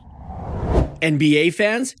pass on. NBA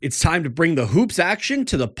fans, it's time to bring the hoops action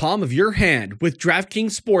to the palm of your hand with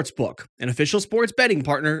DraftKings Sportsbook, an official sports betting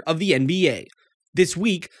partner of the NBA. This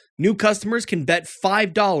week, new customers can bet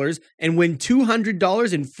 $5 and win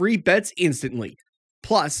 $200 in free bets instantly.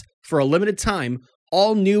 Plus, for a limited time,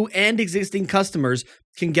 all new and existing customers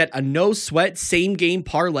can get a no-sweat same-game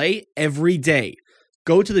parlay every day.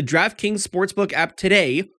 Go to the DraftKings Sportsbook app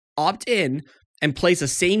today, opt in, and place a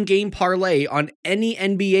same-game parlay on any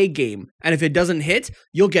NBA game. And if it doesn't hit,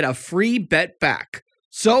 you'll get a free bet back.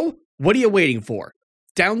 So, what are you waiting for?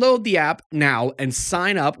 Download the app now and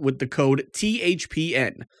sign up with the code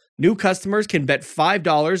THPN. New customers can bet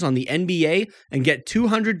 $5 on the NBA and get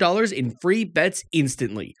 $200 in free bets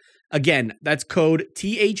instantly. Again, that's code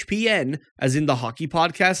THPN, as in the Hockey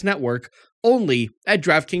Podcast Network, only at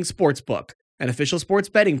DraftKings Sportsbook, an official sports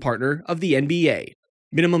betting partner of the NBA.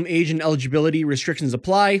 Minimum age and eligibility restrictions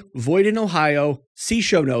apply. Void in Ohio. See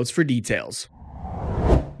show notes for details.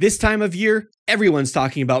 This time of year, everyone's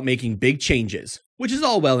talking about making big changes, which is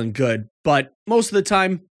all well and good, but most of the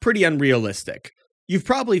time, pretty unrealistic. You've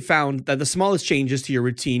probably found that the smallest changes to your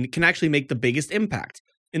routine can actually make the biggest impact.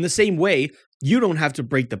 In the same way, you don't have to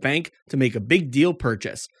break the bank to make a big deal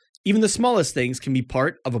purchase. Even the smallest things can be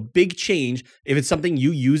part of a big change if it's something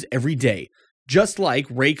you use every day, just like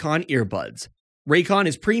Raycon earbuds. Raycon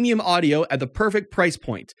is premium audio at the perfect price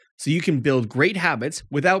point, so you can build great habits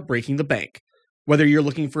without breaking the bank. Whether you're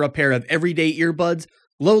looking for a pair of everyday earbuds,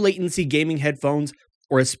 low latency gaming headphones,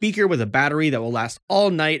 or a speaker with a battery that will last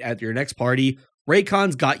all night at your next party,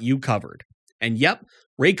 Raycon's got you covered. And yep,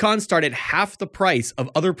 Raycons start at half the price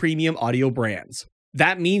of other premium audio brands.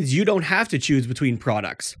 That means you don't have to choose between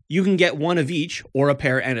products. You can get one of each, or a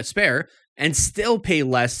pair and a spare, and still pay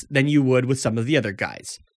less than you would with some of the other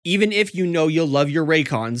guys. Even if you know you'll love your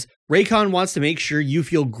Raycons, Raycon wants to make sure you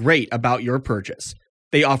feel great about your purchase.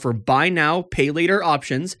 They offer buy now, pay later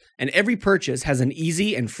options, and every purchase has an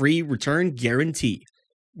easy and free return guarantee.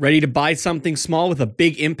 Ready to buy something small with a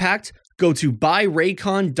big impact? Go to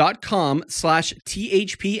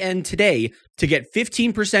buyraycon.com/THPN today to get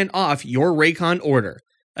 15% off your Raycon order.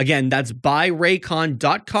 Again, that's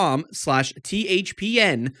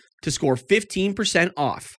buyraycon.com/THPN to score 15%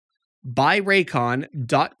 off.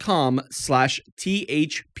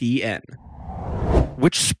 buyraycon.com/THPN.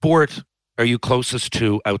 Which sport are you closest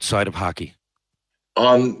to outside of hockey?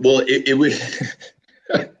 Well, it would.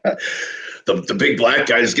 The big black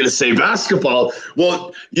guy is going to say basketball.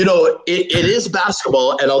 Well, it is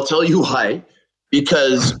basketball, and I'll tell you why.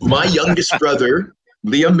 Because my youngest brother,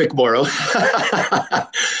 Liam McMorrow,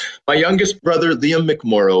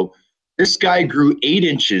 this guy grew 8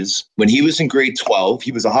 inches when he was in grade 12.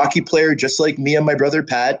 He was a hockey player, just like me and my brother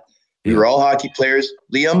Pat. We were all hockey players.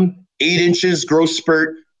 Liam, 8 inches, growth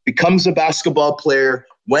spurt, becomes a basketball player,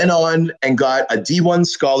 went on and got a D1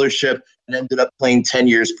 scholarship, and ended up playing 10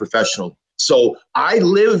 years professional. So I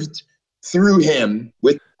lived through him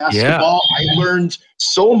with basketball. I learned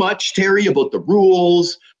so much, Terry, about the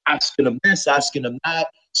rules, asking him this, asking him that.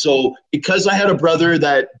 So because I had a brother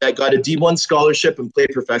that got a D1 scholarship and played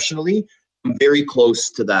professionally, I'm very close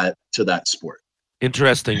to that sport.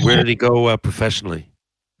 Interesting. Where did he go professionally?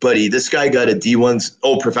 Buddy, this guy got a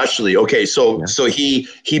D1 professionally. Okay, so he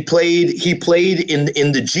played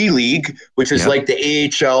in the G League, which is like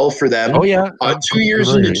the AHL for them. Oh yeah. 2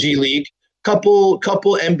 years in the G League, couple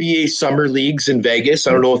NBA summer leagues in Vegas.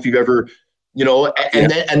 I don't know if you've ever,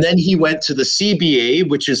 and then he went to the CBA,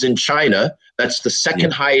 which is in China. That's the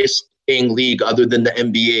second highest paying league other than the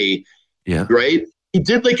NBA. Yeah. Right? He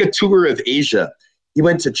did like a tour of Asia. He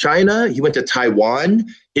went to China. He went to Taiwan.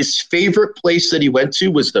 His favorite place that he went to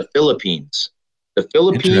was the Philippines. The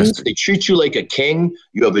Philippines, they treat you like a king.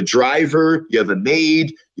 You have a driver. You have a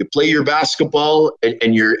maid. You play your basketball,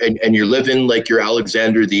 and you're living like you're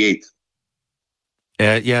Alexander the VIII.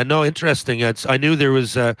 Interesting. I knew there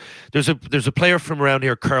was there's a player from around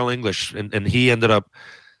here, Carl English, and he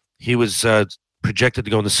was projected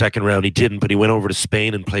to go in the second round. He didn't, but he went over to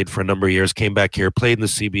Spain and played for a number of years. Came back here, played in the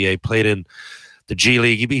CBA, played in the G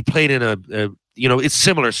League. He played in it's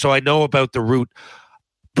similar. So I know about the route.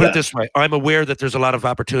 Put it this way: I'm aware that there's a lot of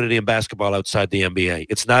opportunity in basketball outside the NBA.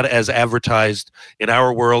 It's not as advertised in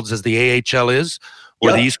our worlds as the AHL is,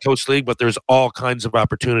 or the East Coast League, but there's all kinds of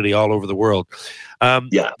opportunity all over the world.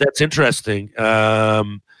 That's interesting.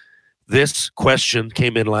 This question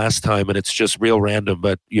came in last time, and it's just real random,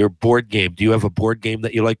 but your board game, do you have a board game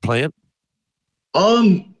that you like playing?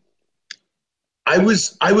 I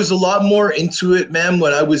was a lot more into it, man,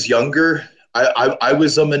 when I was younger. I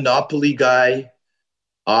was a Monopoly guy.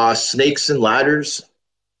 Snakes and Ladders.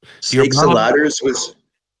 Snakes and Ladders was...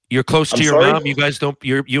 You're close to your mom. You guys don't.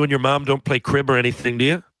 You and your mom don't play crib or anything, do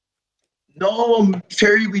you? No,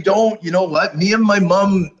 Terry, we don't. You know what? Me and my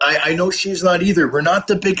mom. I know she's not either. We're not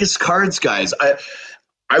the biggest cards guys. I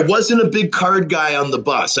wasn't a big card guy on the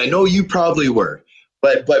bus. I know you probably were,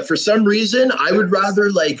 but for some reason, I would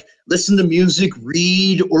rather like listen to music,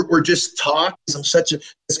 read, or just talk. It's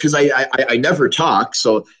because I never talk.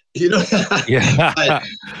 So. But yeah, I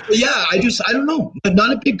don't know. I'm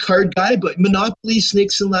not a big card guy, but Monopoly,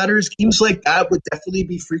 Snakes and Ladders, games like that would definitely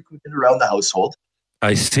be frequented around the household.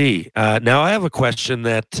 I see. Now I have a question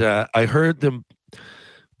that I heard them.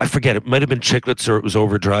 I forget. It might have been Chicklets or it was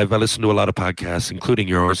Overdrive. I listen to a lot of podcasts, including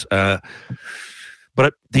yours. But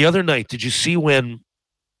the other night, did you see when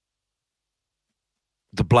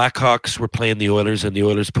the Blackhawks were playing the Oilers and the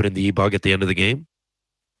Oilers put in the E-Bug at the end of the game?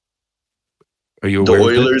 Are you aware? The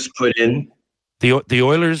Oilers put in? The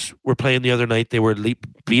Oilers were playing the other night. They were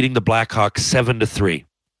beating the Blackhawks 7-3.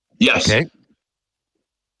 Yes. Okay.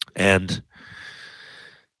 And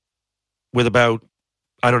with about,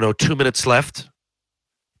 2 minutes left,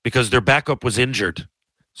 because their backup was injured.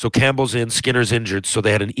 So Campbell's in, Skinner's injured, so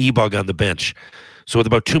they had an E-Bug on the bench. So with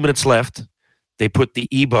about 2 minutes left, they put the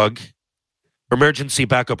E-Bug, emergency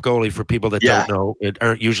backup goalie for people that don't know, it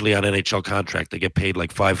aren't usually on NHL contract. They get paid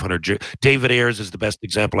like $500. David Ayers is the best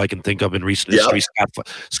example I can think of in recent history.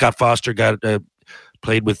 Scott Foster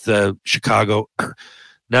played with Chicago.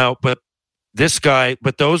 Now, but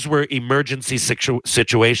those were emergency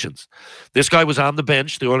situations. This guy was on the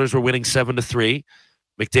bench. The Oilers were winning 7-3.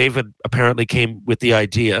 McDavid apparently came with the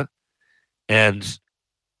idea, and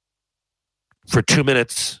for 2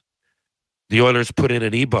 minutes, the Oilers put in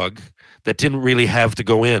an e-bug that didn't really have to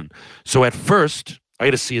go in. So at first, I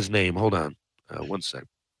had to see his name. Hold on. 1 sec.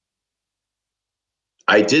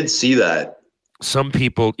 I did see that. Some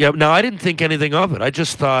people, now I didn't think anything of it. I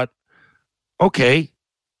just thought, okay,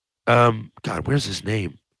 God, where's his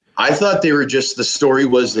name? I thought the story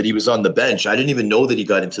was that he was on the bench. I didn't even know that he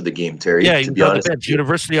got into the game, Terry. Yeah, he to was be on honest. the bench.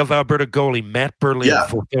 University of Alberta goalie Matt Berlin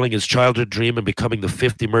fulfilling his childhood dream and becoming the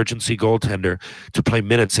 5th emergency goaltender to play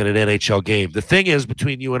minutes in an NHL game. The thing is,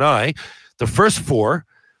 between you and I, the first 4,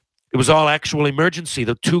 it was all actual emergency.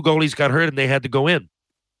 The 2 goalies got hurt and they had to go in.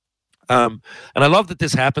 And I love that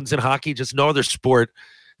this happens in hockey, just no other sport.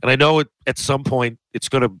 And I know at some point it's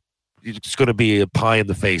going to be a pie in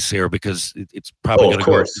the face here because it's probably going to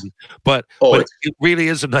go. But it really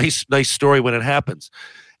is a nice story when it happens.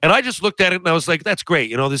 And I just looked at it and I was like, that's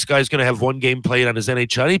great. This guy's going to have 1 game played on his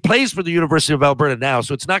NHL. And he plays for the University of Alberta now,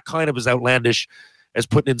 so it's not kind of as outlandish as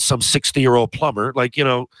putting in some 60-year-old plumber. Like,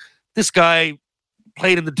 this guy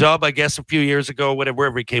played in the Dub, I guess, a few years ago,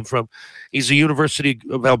 wherever he came from. He's a University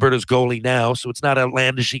of Alberta's goalie now, so it's not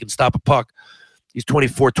outlandish. He can stop a puck. He's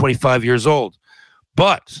 24, 25 years old.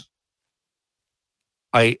 But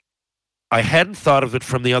I hadn't thought of it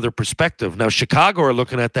from the other perspective. Now, Chicago are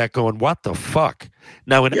looking at that going, what the fuck?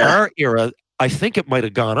 Now, in our era, I think it might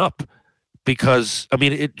have gone up because,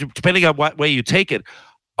 depending on what way you take it,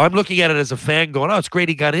 I'm looking at it as a fan going, oh, it's great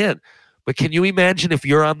he got in. But can you imagine if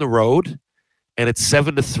you're on the road and it's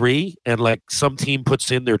 7-3 and like some team puts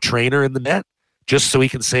in their trainer in the net just so he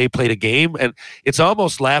can say he played a game? And it's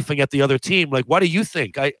almost laughing at the other team. Like, what do you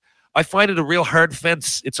think? I find it a real hard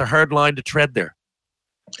fence. It's a hard line to tread there.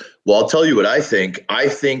 Well, I'll tell you what I think. I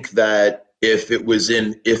think that if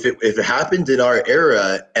it happened in our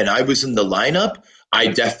era and I was in the lineup, I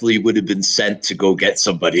definitely would have been sent to go get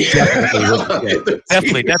somebody.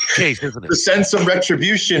 Definitely. That's the case, isn't it? To send some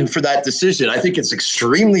retribution for that decision. I think it's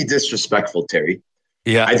extremely disrespectful, Terry.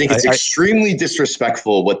 Yeah. I think it's extremely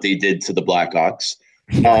disrespectful what they did to the Blackhawks.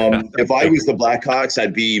 If I was the Blackhawks,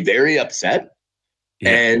 I'd be very upset.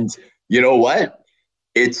 Yeah. And you know what?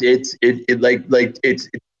 It's too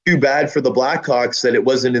bad for the Blackhawks that it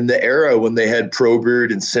wasn't in the era when they had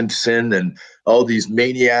Probert and Simpson and all these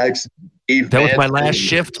maniacs. That was my last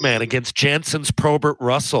shift, man, against Jansen's Probert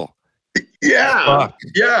Russell. Yeah. Fuck.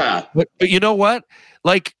 Yeah. But you know what?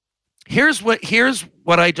 Like, here's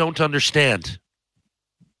what I don't understand.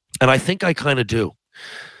 And I think I kind of do.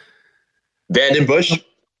 Vandenbush?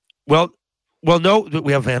 Well, no,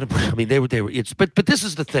 we have Vandenbush. I mean, they were but this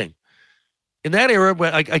is the thing. In that era,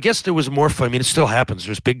 I guess there was more fun. I mean, it still happens.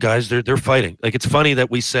 There's big guys. They're fighting. Like, it's funny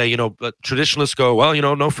that we say, traditionalists go, well,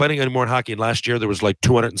 no fighting anymore in hockey. And last year there was like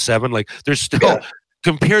 207. Like, there's still,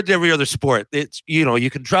 compared to every other sport, it's,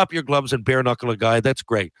 you can drop your gloves and bare knuckle a guy. That's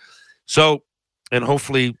great. So, and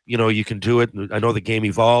hopefully, you can do it. I know the game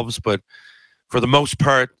evolves, but for the most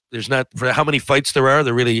part, there's not, for how many fights there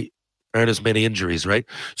really aren't as many injuries, right?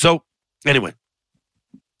 So, anyway.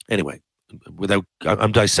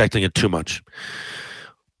 I'm dissecting it too much.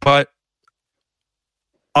 But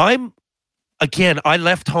I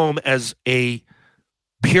left home as a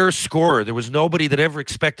pure scorer. There was nobody that ever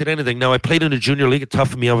expected anything. Now, I played in the junior league. It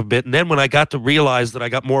toughened me up a bit. And then when I got to realize that I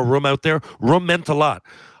got more room out there, room meant a lot.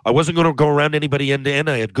 I wasn't going to go around anybody end to end.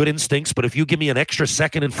 I had good instincts, but if you give me an extra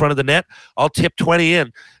second in front of the net, I'll tip 20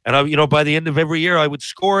 in. And by the end of every year, I would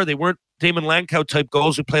score. They weren't Damon Lankow type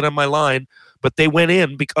goals who played on my line, but they went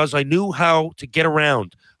in because I knew how to get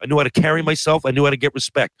around. I knew how to carry myself. I knew how to get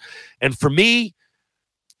respect. And for me,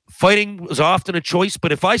 fighting was often a choice,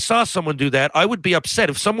 but if I saw someone do that, I would be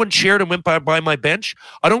upset. If someone cheered and went by my bench,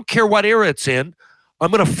 I don't care what era it's in,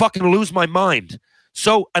 I'm going to fucking lose my mind.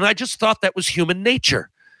 So, and I just thought that was human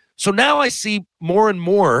nature. So now I see more and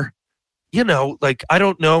more, like, I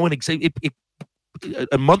don't know,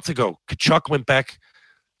 a month ago, Tkachuk went back,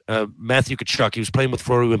 Matthew Tkachuk, he was playing with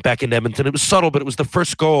Florida, he went back in Edmonton. It was subtle, but it was the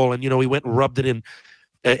first goal, and, he went and rubbed it in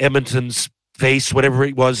Edmonton's face, whatever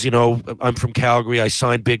it was, I'm from Calgary, I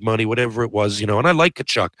signed big money, whatever it was, and I like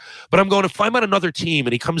Tkachuk. But I'm going, if I'm at another team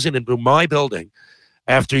and he comes into my building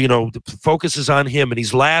after, the focus is on him and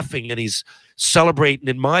he's laughing and he's celebrating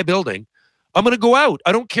in my building, I'm going to go out.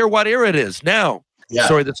 I don't care what era it is. Now,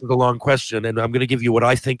 Sorry, this is a long question, and I'm going to give you what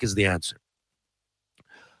I think is the answer.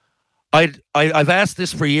 I've asked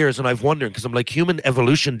this for years, and I've wondered, because I'm like, human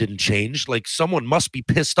evolution didn't change. Like, someone must be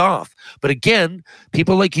pissed off. But again,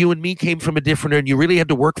 people like you and me came from a different era, and you really had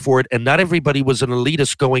to work for it, and not everybody was an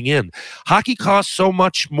elitist going in. Hockey costs so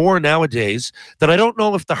much more nowadays that I don't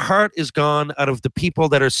know if the heart is gone out of the people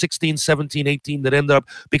that are 16, 17, 18 that end up,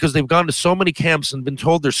 because they've gone to so many camps and been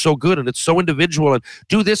told they're so good, and it's so individual, and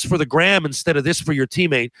do this for the gram instead of this for your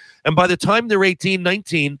teammate. And by the time they're 18,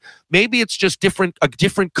 19, maybe it's just a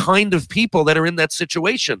different kind of people that are in that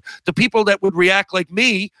situation. The people that would react like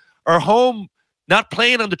me are home not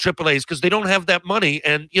playing on the AAAs because they don't have that money,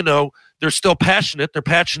 and they're still passionate. They're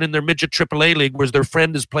passionate in their midget AAA league, whereas their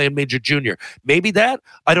friend is playing major junior. Maybe that,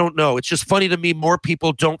 I don't know. It's just funny to me. More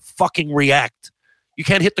people don't fucking react. You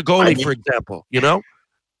can't hit the goalie, for example.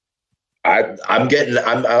 I'm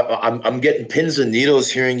getting pins and needles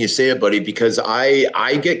hearing you say it, buddy, because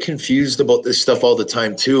I get confused about this stuff all the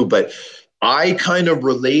time too. But I kind of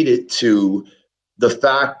relate it to the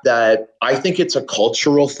fact that I think it's a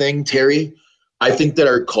cultural thing, Terry. I think that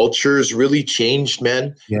our culture's really changed,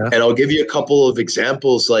 man. Yeah. And I'll give you a couple of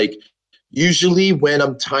examples. Like, usually when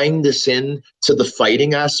I'm tying this in to the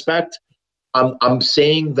fighting aspect, I'm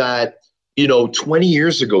saying that, 20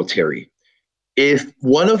 years ago, Terry, if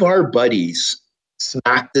one of our buddies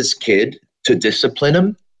smacked this kid to discipline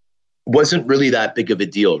him, wasn't really that big of a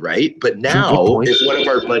deal, right? But now, if one of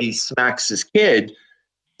our buddies smacks his kid,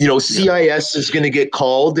 CIS is going to get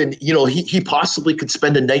called, and he possibly could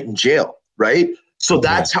spend a night in jail, right? So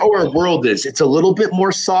that's how our world is. It's a little bit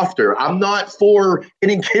more softer. I'm not for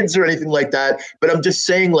hitting kids or anything like that, but I'm just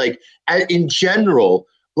saying, like, in general,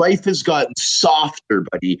 life has gotten softer,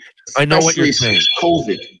 buddy. I know what you're saying.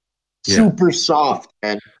 COVID, super soft,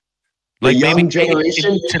 man. Like, the young maybe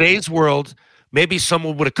generation. In today's world, maybe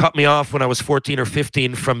someone would have cut me off when I was 14 or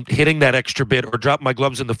 15 from hitting that extra bit or dropped my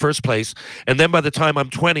gloves in the first place. And then by the time I'm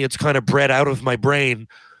 20, it's kind of bred out of my brain.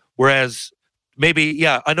 Whereas maybe,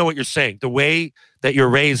 I know what you're saying. The way that you're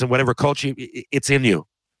raised and whatever culture, it's in you,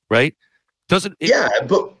 right?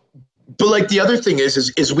 But like, the other thing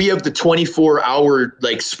is we have the 24-hour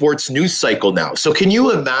like sports news cycle now. So can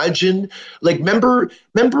you imagine, like, remember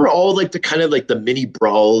all like the kind of like the mini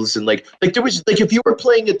brawls, and like there was, like, if you were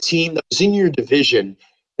playing a team that was in your division,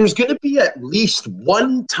 there's going to be at least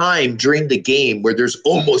one time during the game where there's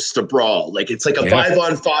almost a brawl. Like, it's like a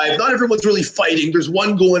 5-on-5. Not everyone's really fighting. There's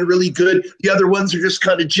one going really good. The other ones are just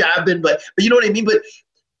kind of jabbing, but you know what I mean? But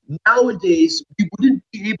nowadays, we wouldn't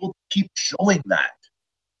be able to keep showing that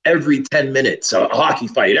every 10 minutes, a hockey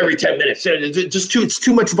fight every 10 minutes. It's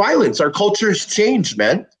too much violence. Our culture has changed,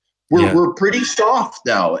 man. We're pretty soft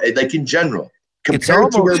now, like, in general,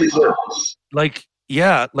 compared to where we were. Like,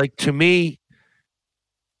 to me,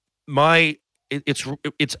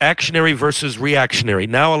 it's actionary versus reactionary.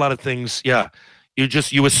 Now a lot of things,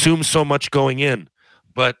 you assume so much going in.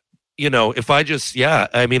 But, if I just,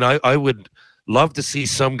 I would love to see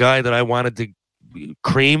some guy that I wanted to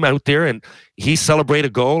cream out there and he celebrate a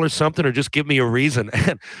goal or something, or just give me a reason.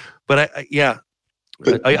 But I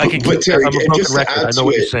can keep, Terry, I'm a broken record. I know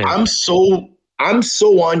what you're saying. I'm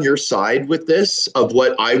so on your side with this of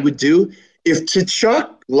what I would do. If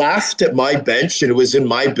Tkachuk laughed at my bench and it was in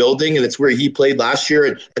my building and it's where he played last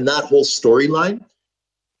year, and that whole storyline,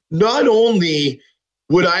 not only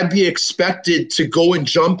would I be expected to go and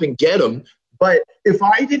jump and get him, but if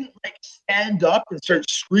I didn't like stand up and start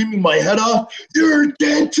screaming my head off, "You're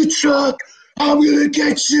dead, Tkachuk! I'm gonna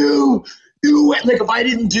get you!" Like, if I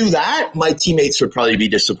didn't do that, my teammates would probably be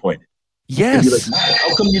disappointed. Yes. They'd be like, "Mac,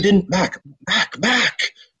 how come you didn't, Mac,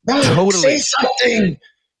 totally. say something."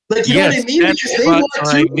 Like, you know what I mean? Because they want to.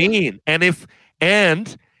 I mean,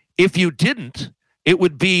 and if you didn't, it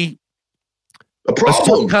would be a problem.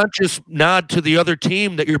 A subconscious nod to the other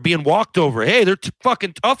team that you're being walked over. Hey, they're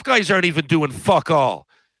fucking tough guys aren't even doing fuck all.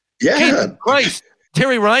 Yeah. Jesus Christ.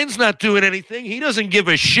 Terry Ryan's not doing anything. He doesn't give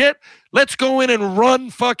a shit. Let's go in and run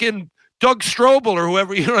fucking Doug Strobel or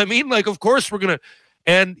whoever. You know what I mean? Like, of course we're going to.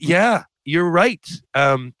 And you're right.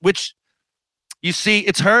 Which, you see,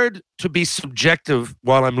 it's hard to be subjective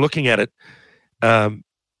while I'm looking at it,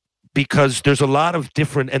 because there's a lot of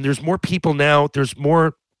different, and there's more people now. There's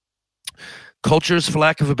more cultures, for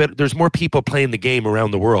lack of a better. There's more people playing the game around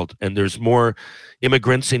the world, and there's more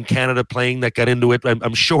immigrants in Canada playing that got into it.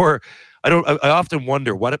 I'm sure. I often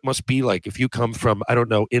wonder what it must be like if you come from, I don't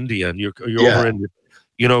know, India, and you're over in,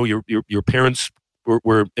 your parents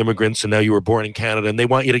were immigrants, and now you were born in Canada, and they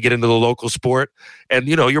want you to get into the local sport, and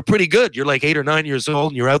you're pretty good. You're like 8 or 9 years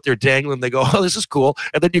old, and you're out there dangling. They go, "Oh, this is cool,"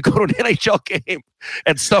 and then you go to an NHL game,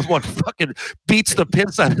 and someone fucking beats the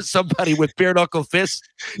piss out of somebody with bare knuckle fists.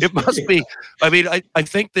 It must be. I mean, I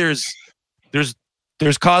think there's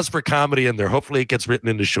there's cause for comedy in there. Hopefully, it gets written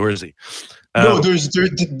into Shoresy. No,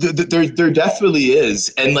 there definitely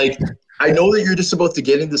is, and like I know that you're just about to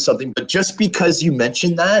get into something, but just because you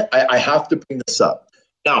mentioned that, I have to bring this up.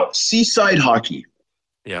 Now, Seaside Hockey.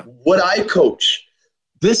 Yeah. What I coach,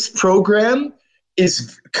 this program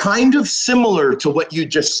is kind of similar to what you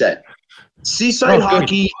just said. Seaside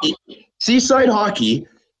Hockey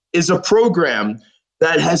is a program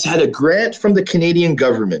that has had a grant from the Canadian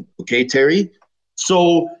government. Okay, Terry?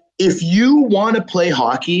 So if you want to play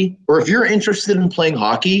hockey, or if you're interested in playing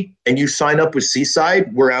hockey and you sign up with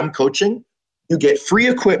Seaside, where I'm coaching, you get free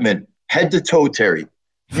equipment, head to toe, Terry.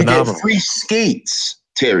 You get free skates,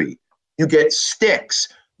 Terry. You get sticks.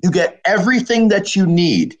 You get everything that you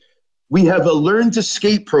need. We have a learn to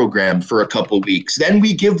skate program for a couple weeks. Then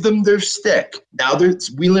we give them their stick. Now they're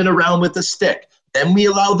wheeling around with a stick. Then we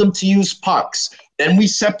allow them to use pucks. Then we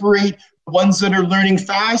separate the ones that are learning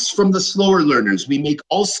fast from the slower learners. We make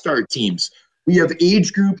all-star teams. We have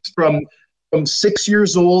age groups from 6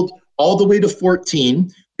 years old all the way to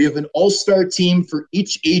 14. We have an all-star team for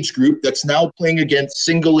each age group that's now playing against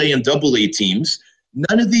single A and double A teams.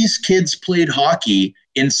 None of these kids played hockey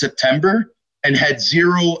in September and had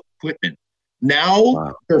zero equipment.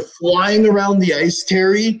 Now they're flying around the ice,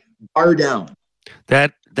 Terry, bar down.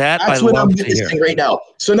 That's what I'm witnessing right now.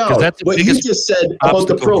 So now, what you just said about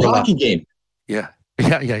the pro hockey game. Yeah.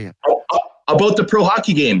 About the pro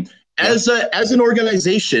hockey game. As an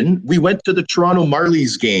organization, we went to the Toronto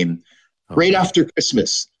Marlies game right after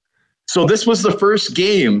Christmas. So this was the first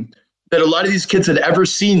game that a lot of these kids had ever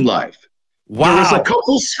seen live. Wow. There was a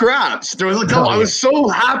couple scraps. I was so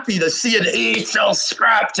happy to see an AHL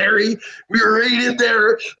scrap, Terry. We were right in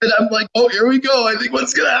there, and I'm like, oh, here we go. I think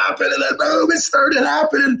what's going to happen? And then, boom, it started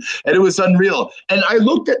happening, and it was unreal. And I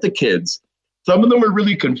looked at the kids. Some of them were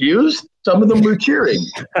really confused. Some of them were cheering.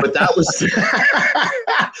 But that was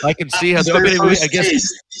I can see how I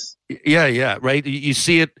guess. Yeah, right. You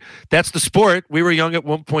see it. That's the sport. We were young at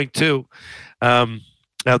one point, too.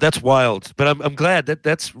 Now that's wild, but I'm glad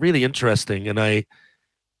that's really interesting. And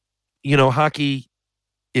hockey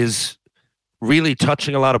is really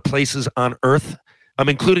touching a lot of places on earth.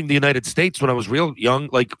 Including the United States. When I was real young,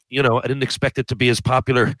 I didn't expect it to be as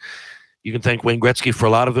popular. You can thank Wayne Gretzky for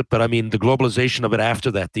a lot of it, but the globalization of it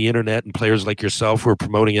after that, the internet and players like yourself who are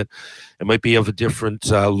promoting it, it might be of a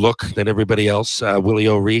different look than everybody else. Willie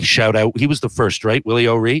O'Ree, shout out. He was the first, right? Willie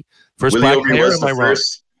O'Ree? First Willie black O'Ree player, was the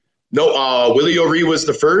first. No, Willie O'Ree was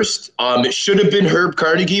the first. It should have been Herb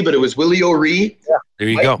Carnegie, but it was Willie O'Ree. Yeah, there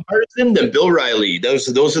you go. Martin, then Bill Riley. Those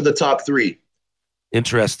are the top three.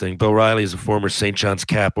 Interesting. Bill Riley is a former St. John's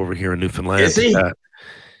Cap over here in Newfoundland. Is he?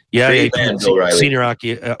 Senior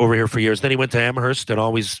hockey over here for years. Then he went to Amherst and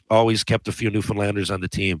always kept a few Newfoundlanders on the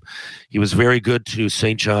team. He was very good to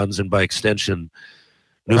St. John's and by extension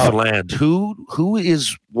Newfoundland. Who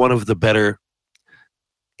is one of the better?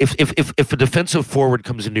 If a defensive forward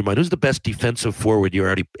comes into your mind, who's the best defensive forward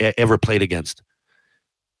you ever played against?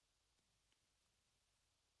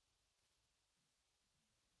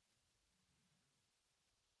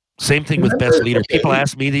 Same thing with best leader. People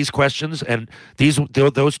ask me these questions, and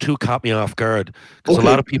those two caught me off guard because a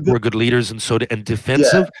lot of people are good leaders, and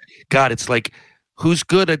defensive. Yeah. God, it's like who's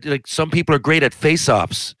good at some people are great at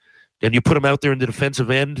face-offs, and you put them out there in the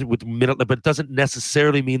defensive end with minute, but it doesn't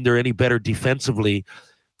necessarily mean they're any better defensively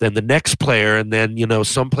than the next player. And then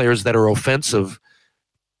some players that are offensive,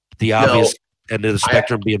 the obvious end of the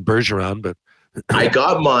spectrum being Bergeron, but. I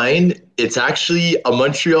got mine. It's actually a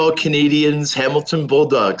Montreal Canadiens Hamilton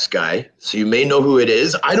Bulldogs guy. So you may know who it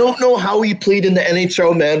is. I don't know how he played in the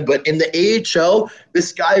NHL, man, but in the AHL,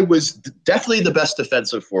 this guy was definitely the best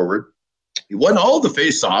defensive forward. He won all the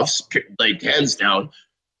faceoffs, hands down.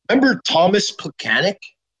 Remember Thomas Plekanec?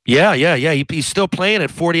 Yeah. He's still playing at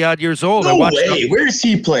 40-odd years old. No way. Where is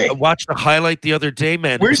he playing? I watched a highlight the other day,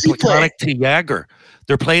 man. Where's he playing? To Jagr.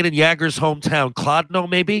 They're playing in Jagger's hometown. Kladno,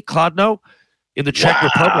 maybe? Kladno? In the Czech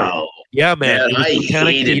Republic. Yeah, man. I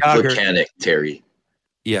hated Plekanec, Terry.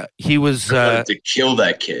 Yeah, he was... I wanted to kill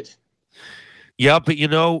that kid. Yeah, but he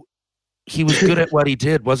was good at what he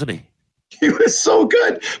did, wasn't he? He was so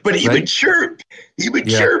good. But he would chirp. He would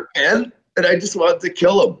chirp, man. And I just wanted to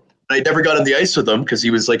kill him. I never got on the ice with him because he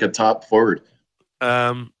was like a top forward.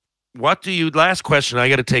 Last question, I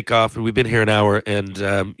got to take off, and we've been here an hour, and,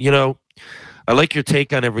 I like your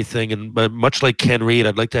take on everything, and much like Ken Reed,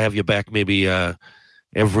 I'd like to have you back maybe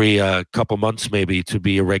every couple months maybe to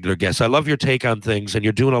be a regular guest. I love your take on things, and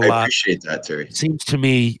you're doing a lot. I appreciate that, Terry. It seems to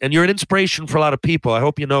me, and you're an inspiration for a lot of people. I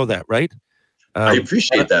hope you know that, right? I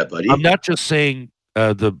appreciate that, buddy. I'm not just saying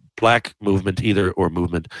the black movement either, or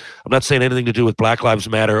movement. I'm not saying anything to do with Black Lives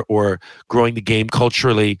Matter or growing the game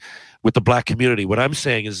culturally with the black community. What I'm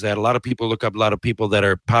saying is that a lot of people look up a lot of people that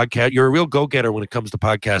are podcast. You're a real go-getter when it comes to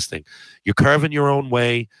podcasting. You're carving your own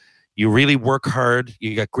way. You really work hard.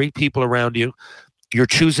 You got great people around you. You're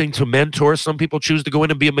choosing to mentor. Some people choose to go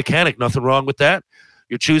in and be a mechanic. Nothing wrong with that.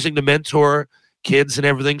 You're choosing to mentor kids and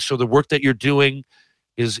everything. So the work that you're doing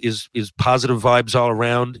is positive vibes all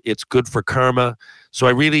around. It's good for karma. So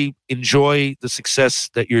I really enjoy the success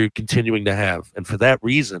that you're continuing to have. And for that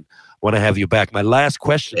reason, I want to have you back. My last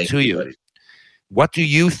question to you, buddy. What do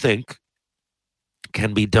you think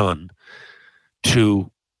can be done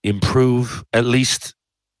to improve, at least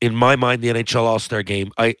in my mind, the NHL All-Star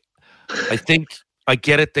Game? I think I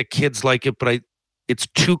get it that kids like it, but it's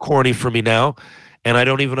too corny for me now, and I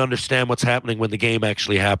don't even understand what's happening when the game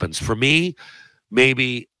actually happens. For me,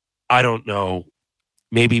 maybe, I don't know,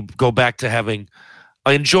 maybe go back to having –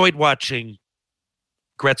 I enjoyed watching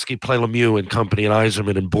Gretzky play Lemieux and company and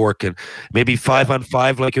Yzerman and Bourque, and maybe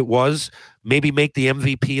 5-on-5 like it was. Maybe make the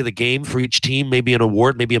MVP of the game for each team, maybe an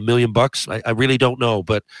award, maybe $1 million. I really don't know,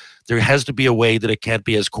 but there has to be a way that it can't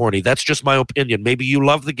be as corny. That's just my opinion. Maybe you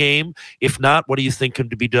love the game. If not, what do you think can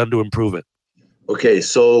be done to improve it? Okay,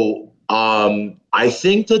 so I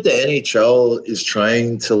think that the NHL is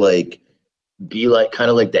trying to be kind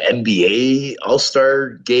of like the NBA All-Star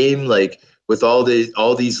Game, with all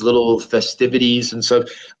these little festivities and stuff.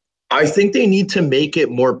 I think they need to make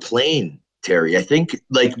it more plain, Terry. I think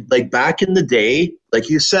like back in the day, like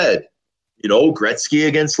you said, Gretzky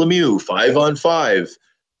against Lemieux, 5-on-5,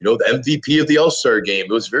 the MVP of the All-Star Game.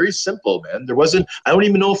 It was very simple, man. I don't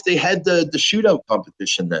even know if they had the shootout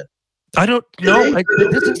competition then. I don't know. You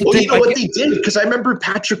know what they did? Because I remember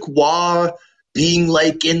Patrick Waugh being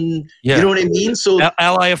in, you know what I mean? So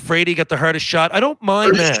Ally Afraidy got the hardest shot. I don't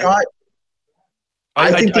mind that. Shot.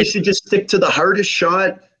 I think they should just stick to the hardest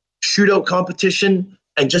shot, shootout competition,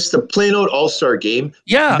 and just the plain old All-Star Game.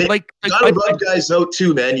 Yeah, you gotta rub guys out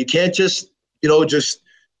too, man. You can't just be out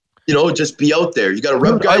there. You gotta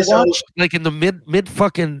rub guys out. In the mid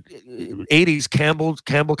fucking 80s,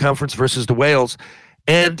 Campbell Conference versus the Whales,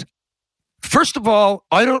 and first of all,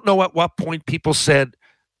 I don't know at what point people said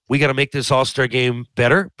we got to make this All-Star Game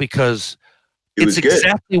better, because it's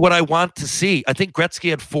exactly what I want to see. I think Gretzky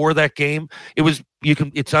had 4 that game.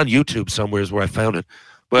 It's on YouTube somewhere is where I found it.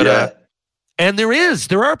 But and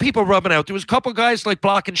there are people rubbing out. There was a couple guys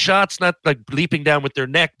blocking shots, not leaping down with their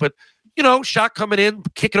neck, but shot coming in,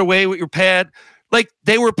 kick it away with your pad.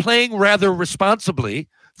 They were playing rather responsibly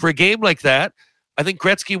for a game like that. I think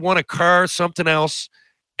Gretzky won a car, something else,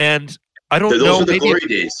 and I don't know. Those are the glory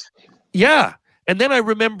days. Yeah. And then I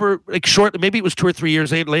remember, shortly, maybe it was 2 or 3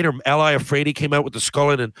 years later, Ally Afraidy came out with the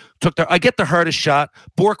Scullin and I get the hardest shot.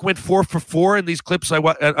 Bourque went 4 for 4 in these clips. I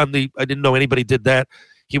didn't know anybody did that.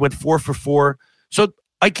 He went 4 for 4. So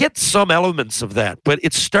I get some elements of that, but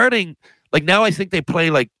it's starting, now I think they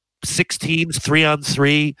play 6 teams,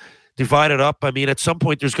 3-on-3, divided up. I mean, at some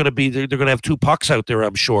point they're going to have 2 pucks out there,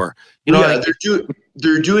 I'm sure.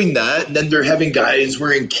 They're doing that, and then they're having guys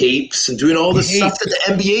wearing capes and doing all the stuff that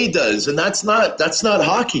the NBA does, and that's not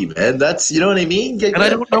hockey, man. That's, you know what I mean? And I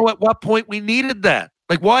don't know at what point we needed that.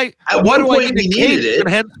 Why? At why what do I point need we needed it? And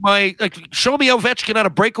hence my show me Ovechkin on a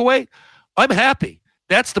breakaway. I'm happy.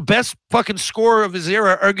 That's the best fucking scorer of his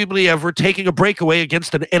era, arguably ever, taking a breakaway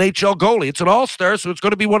against an NHL goalie. It's an all-star, so it's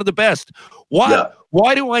going to be one of the best. Why? Yeah.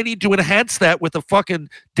 Why do I need to enhance that with a fucking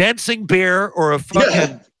dancing bear or a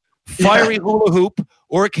fucking fiery hula hoop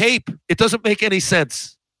or a cape? It doesn't make any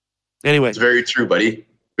sense. Anyway. It's very true, buddy.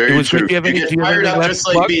 Very true. You get fired up just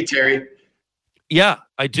like me, Terry. Yeah,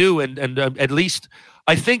 I do. And at least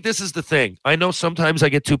I think this is the thing. I know sometimes I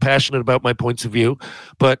get too passionate about my points of view,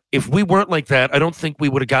 but if we weren't like that, I don't think we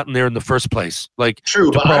would have gotten there in the first place.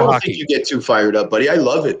 True, but I don't think you get too fired up, buddy. I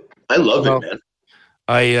love it. I love it, man.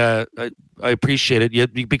 I appreciate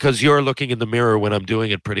it because you're looking in the mirror when I'm doing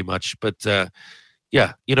it pretty much. But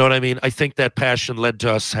yeah, you know what I mean? I think that passion led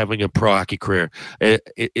to us having a pro hockey career.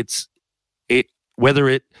 It's whether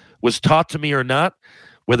it was taught to me or not,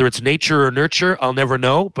 whether it's nature or nurture, I'll never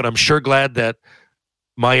know. But I'm sure glad that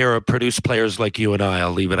my era produced players like you and I.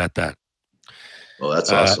 I'll leave it at that. Well,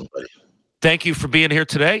 that's awesome, buddy. Thank you for being here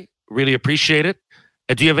today. Really appreciate it.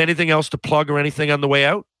 And do you have anything else to plug or anything on the way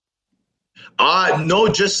out? No,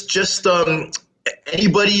 just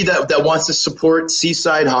anybody that wants to support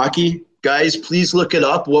Seaside Hockey, guys, please look it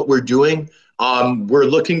up, what we're doing. We're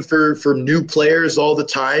looking for new players all the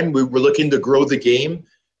time. We're looking to grow the game.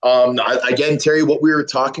 Again, Terry, what we were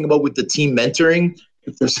talking about with the team mentoring,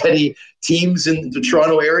 if there's any teams in the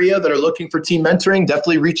Toronto area that are looking for team mentoring,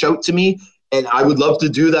 definitely reach out to me. And I would love to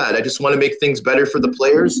do that. I just want to make things better for the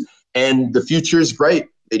players, and the future is bright,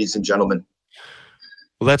 ladies and gentlemen.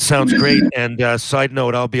 Well, that sounds great. And side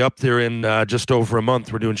note, I'll be up there in just over a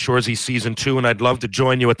month. We're doing Shoresy Season 2, and I'd love to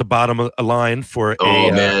join you at the bottom of a line for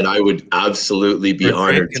man, I would absolutely be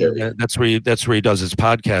honored. And, that's where he does his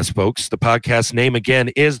podcast, folks. The podcast name, again,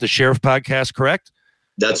 is The Sheriff Podcast, correct?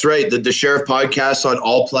 That's right. The Sheriff Podcast on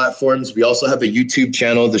all platforms. We also have a YouTube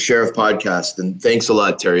channel, The Sheriff Podcast. And thanks a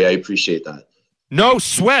lot, Terry. I appreciate that. No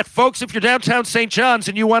sweat. Folks, if you're downtown St. John's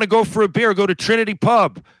and you want to go for a beer, go to Trinity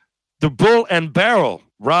Pub, The Bull and Barrel,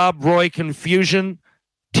 Rob Roy Confusion,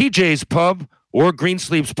 TJ's Pub, or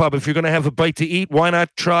Greensleeves Pub. If you're going to have a bite to eat, why not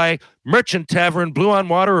try Merchant Tavern, Blue on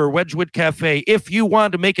Water, or Wedgwood Cafe? If you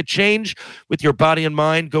want to make a change with your body and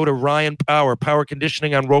mind, go to Ryan Power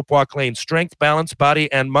Conditioning on Rope Walk Lane. Strength, balance, body,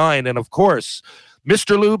 and mind. And, of course,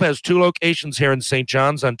 Mr. Lube has 2 locations here in St.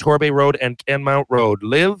 John's on Torbay Road and Kenmount Road.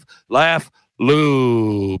 Live, laugh,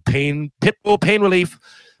 lube. Pitbull Pain Relief.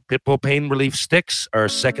 Pitbull Pain Relief sticks are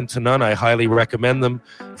second to none. I highly recommend them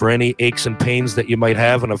for any aches and pains that you might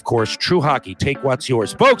have. And, of course, True Hockey. Take what's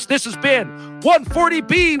yours. Folks, this has been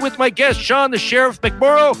 140B with my guest, Sean the Sheriff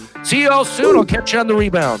McMorrow. See you all soon. I'll catch you on the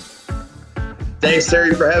rebound. Thanks,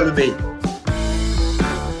 Terry, for having me.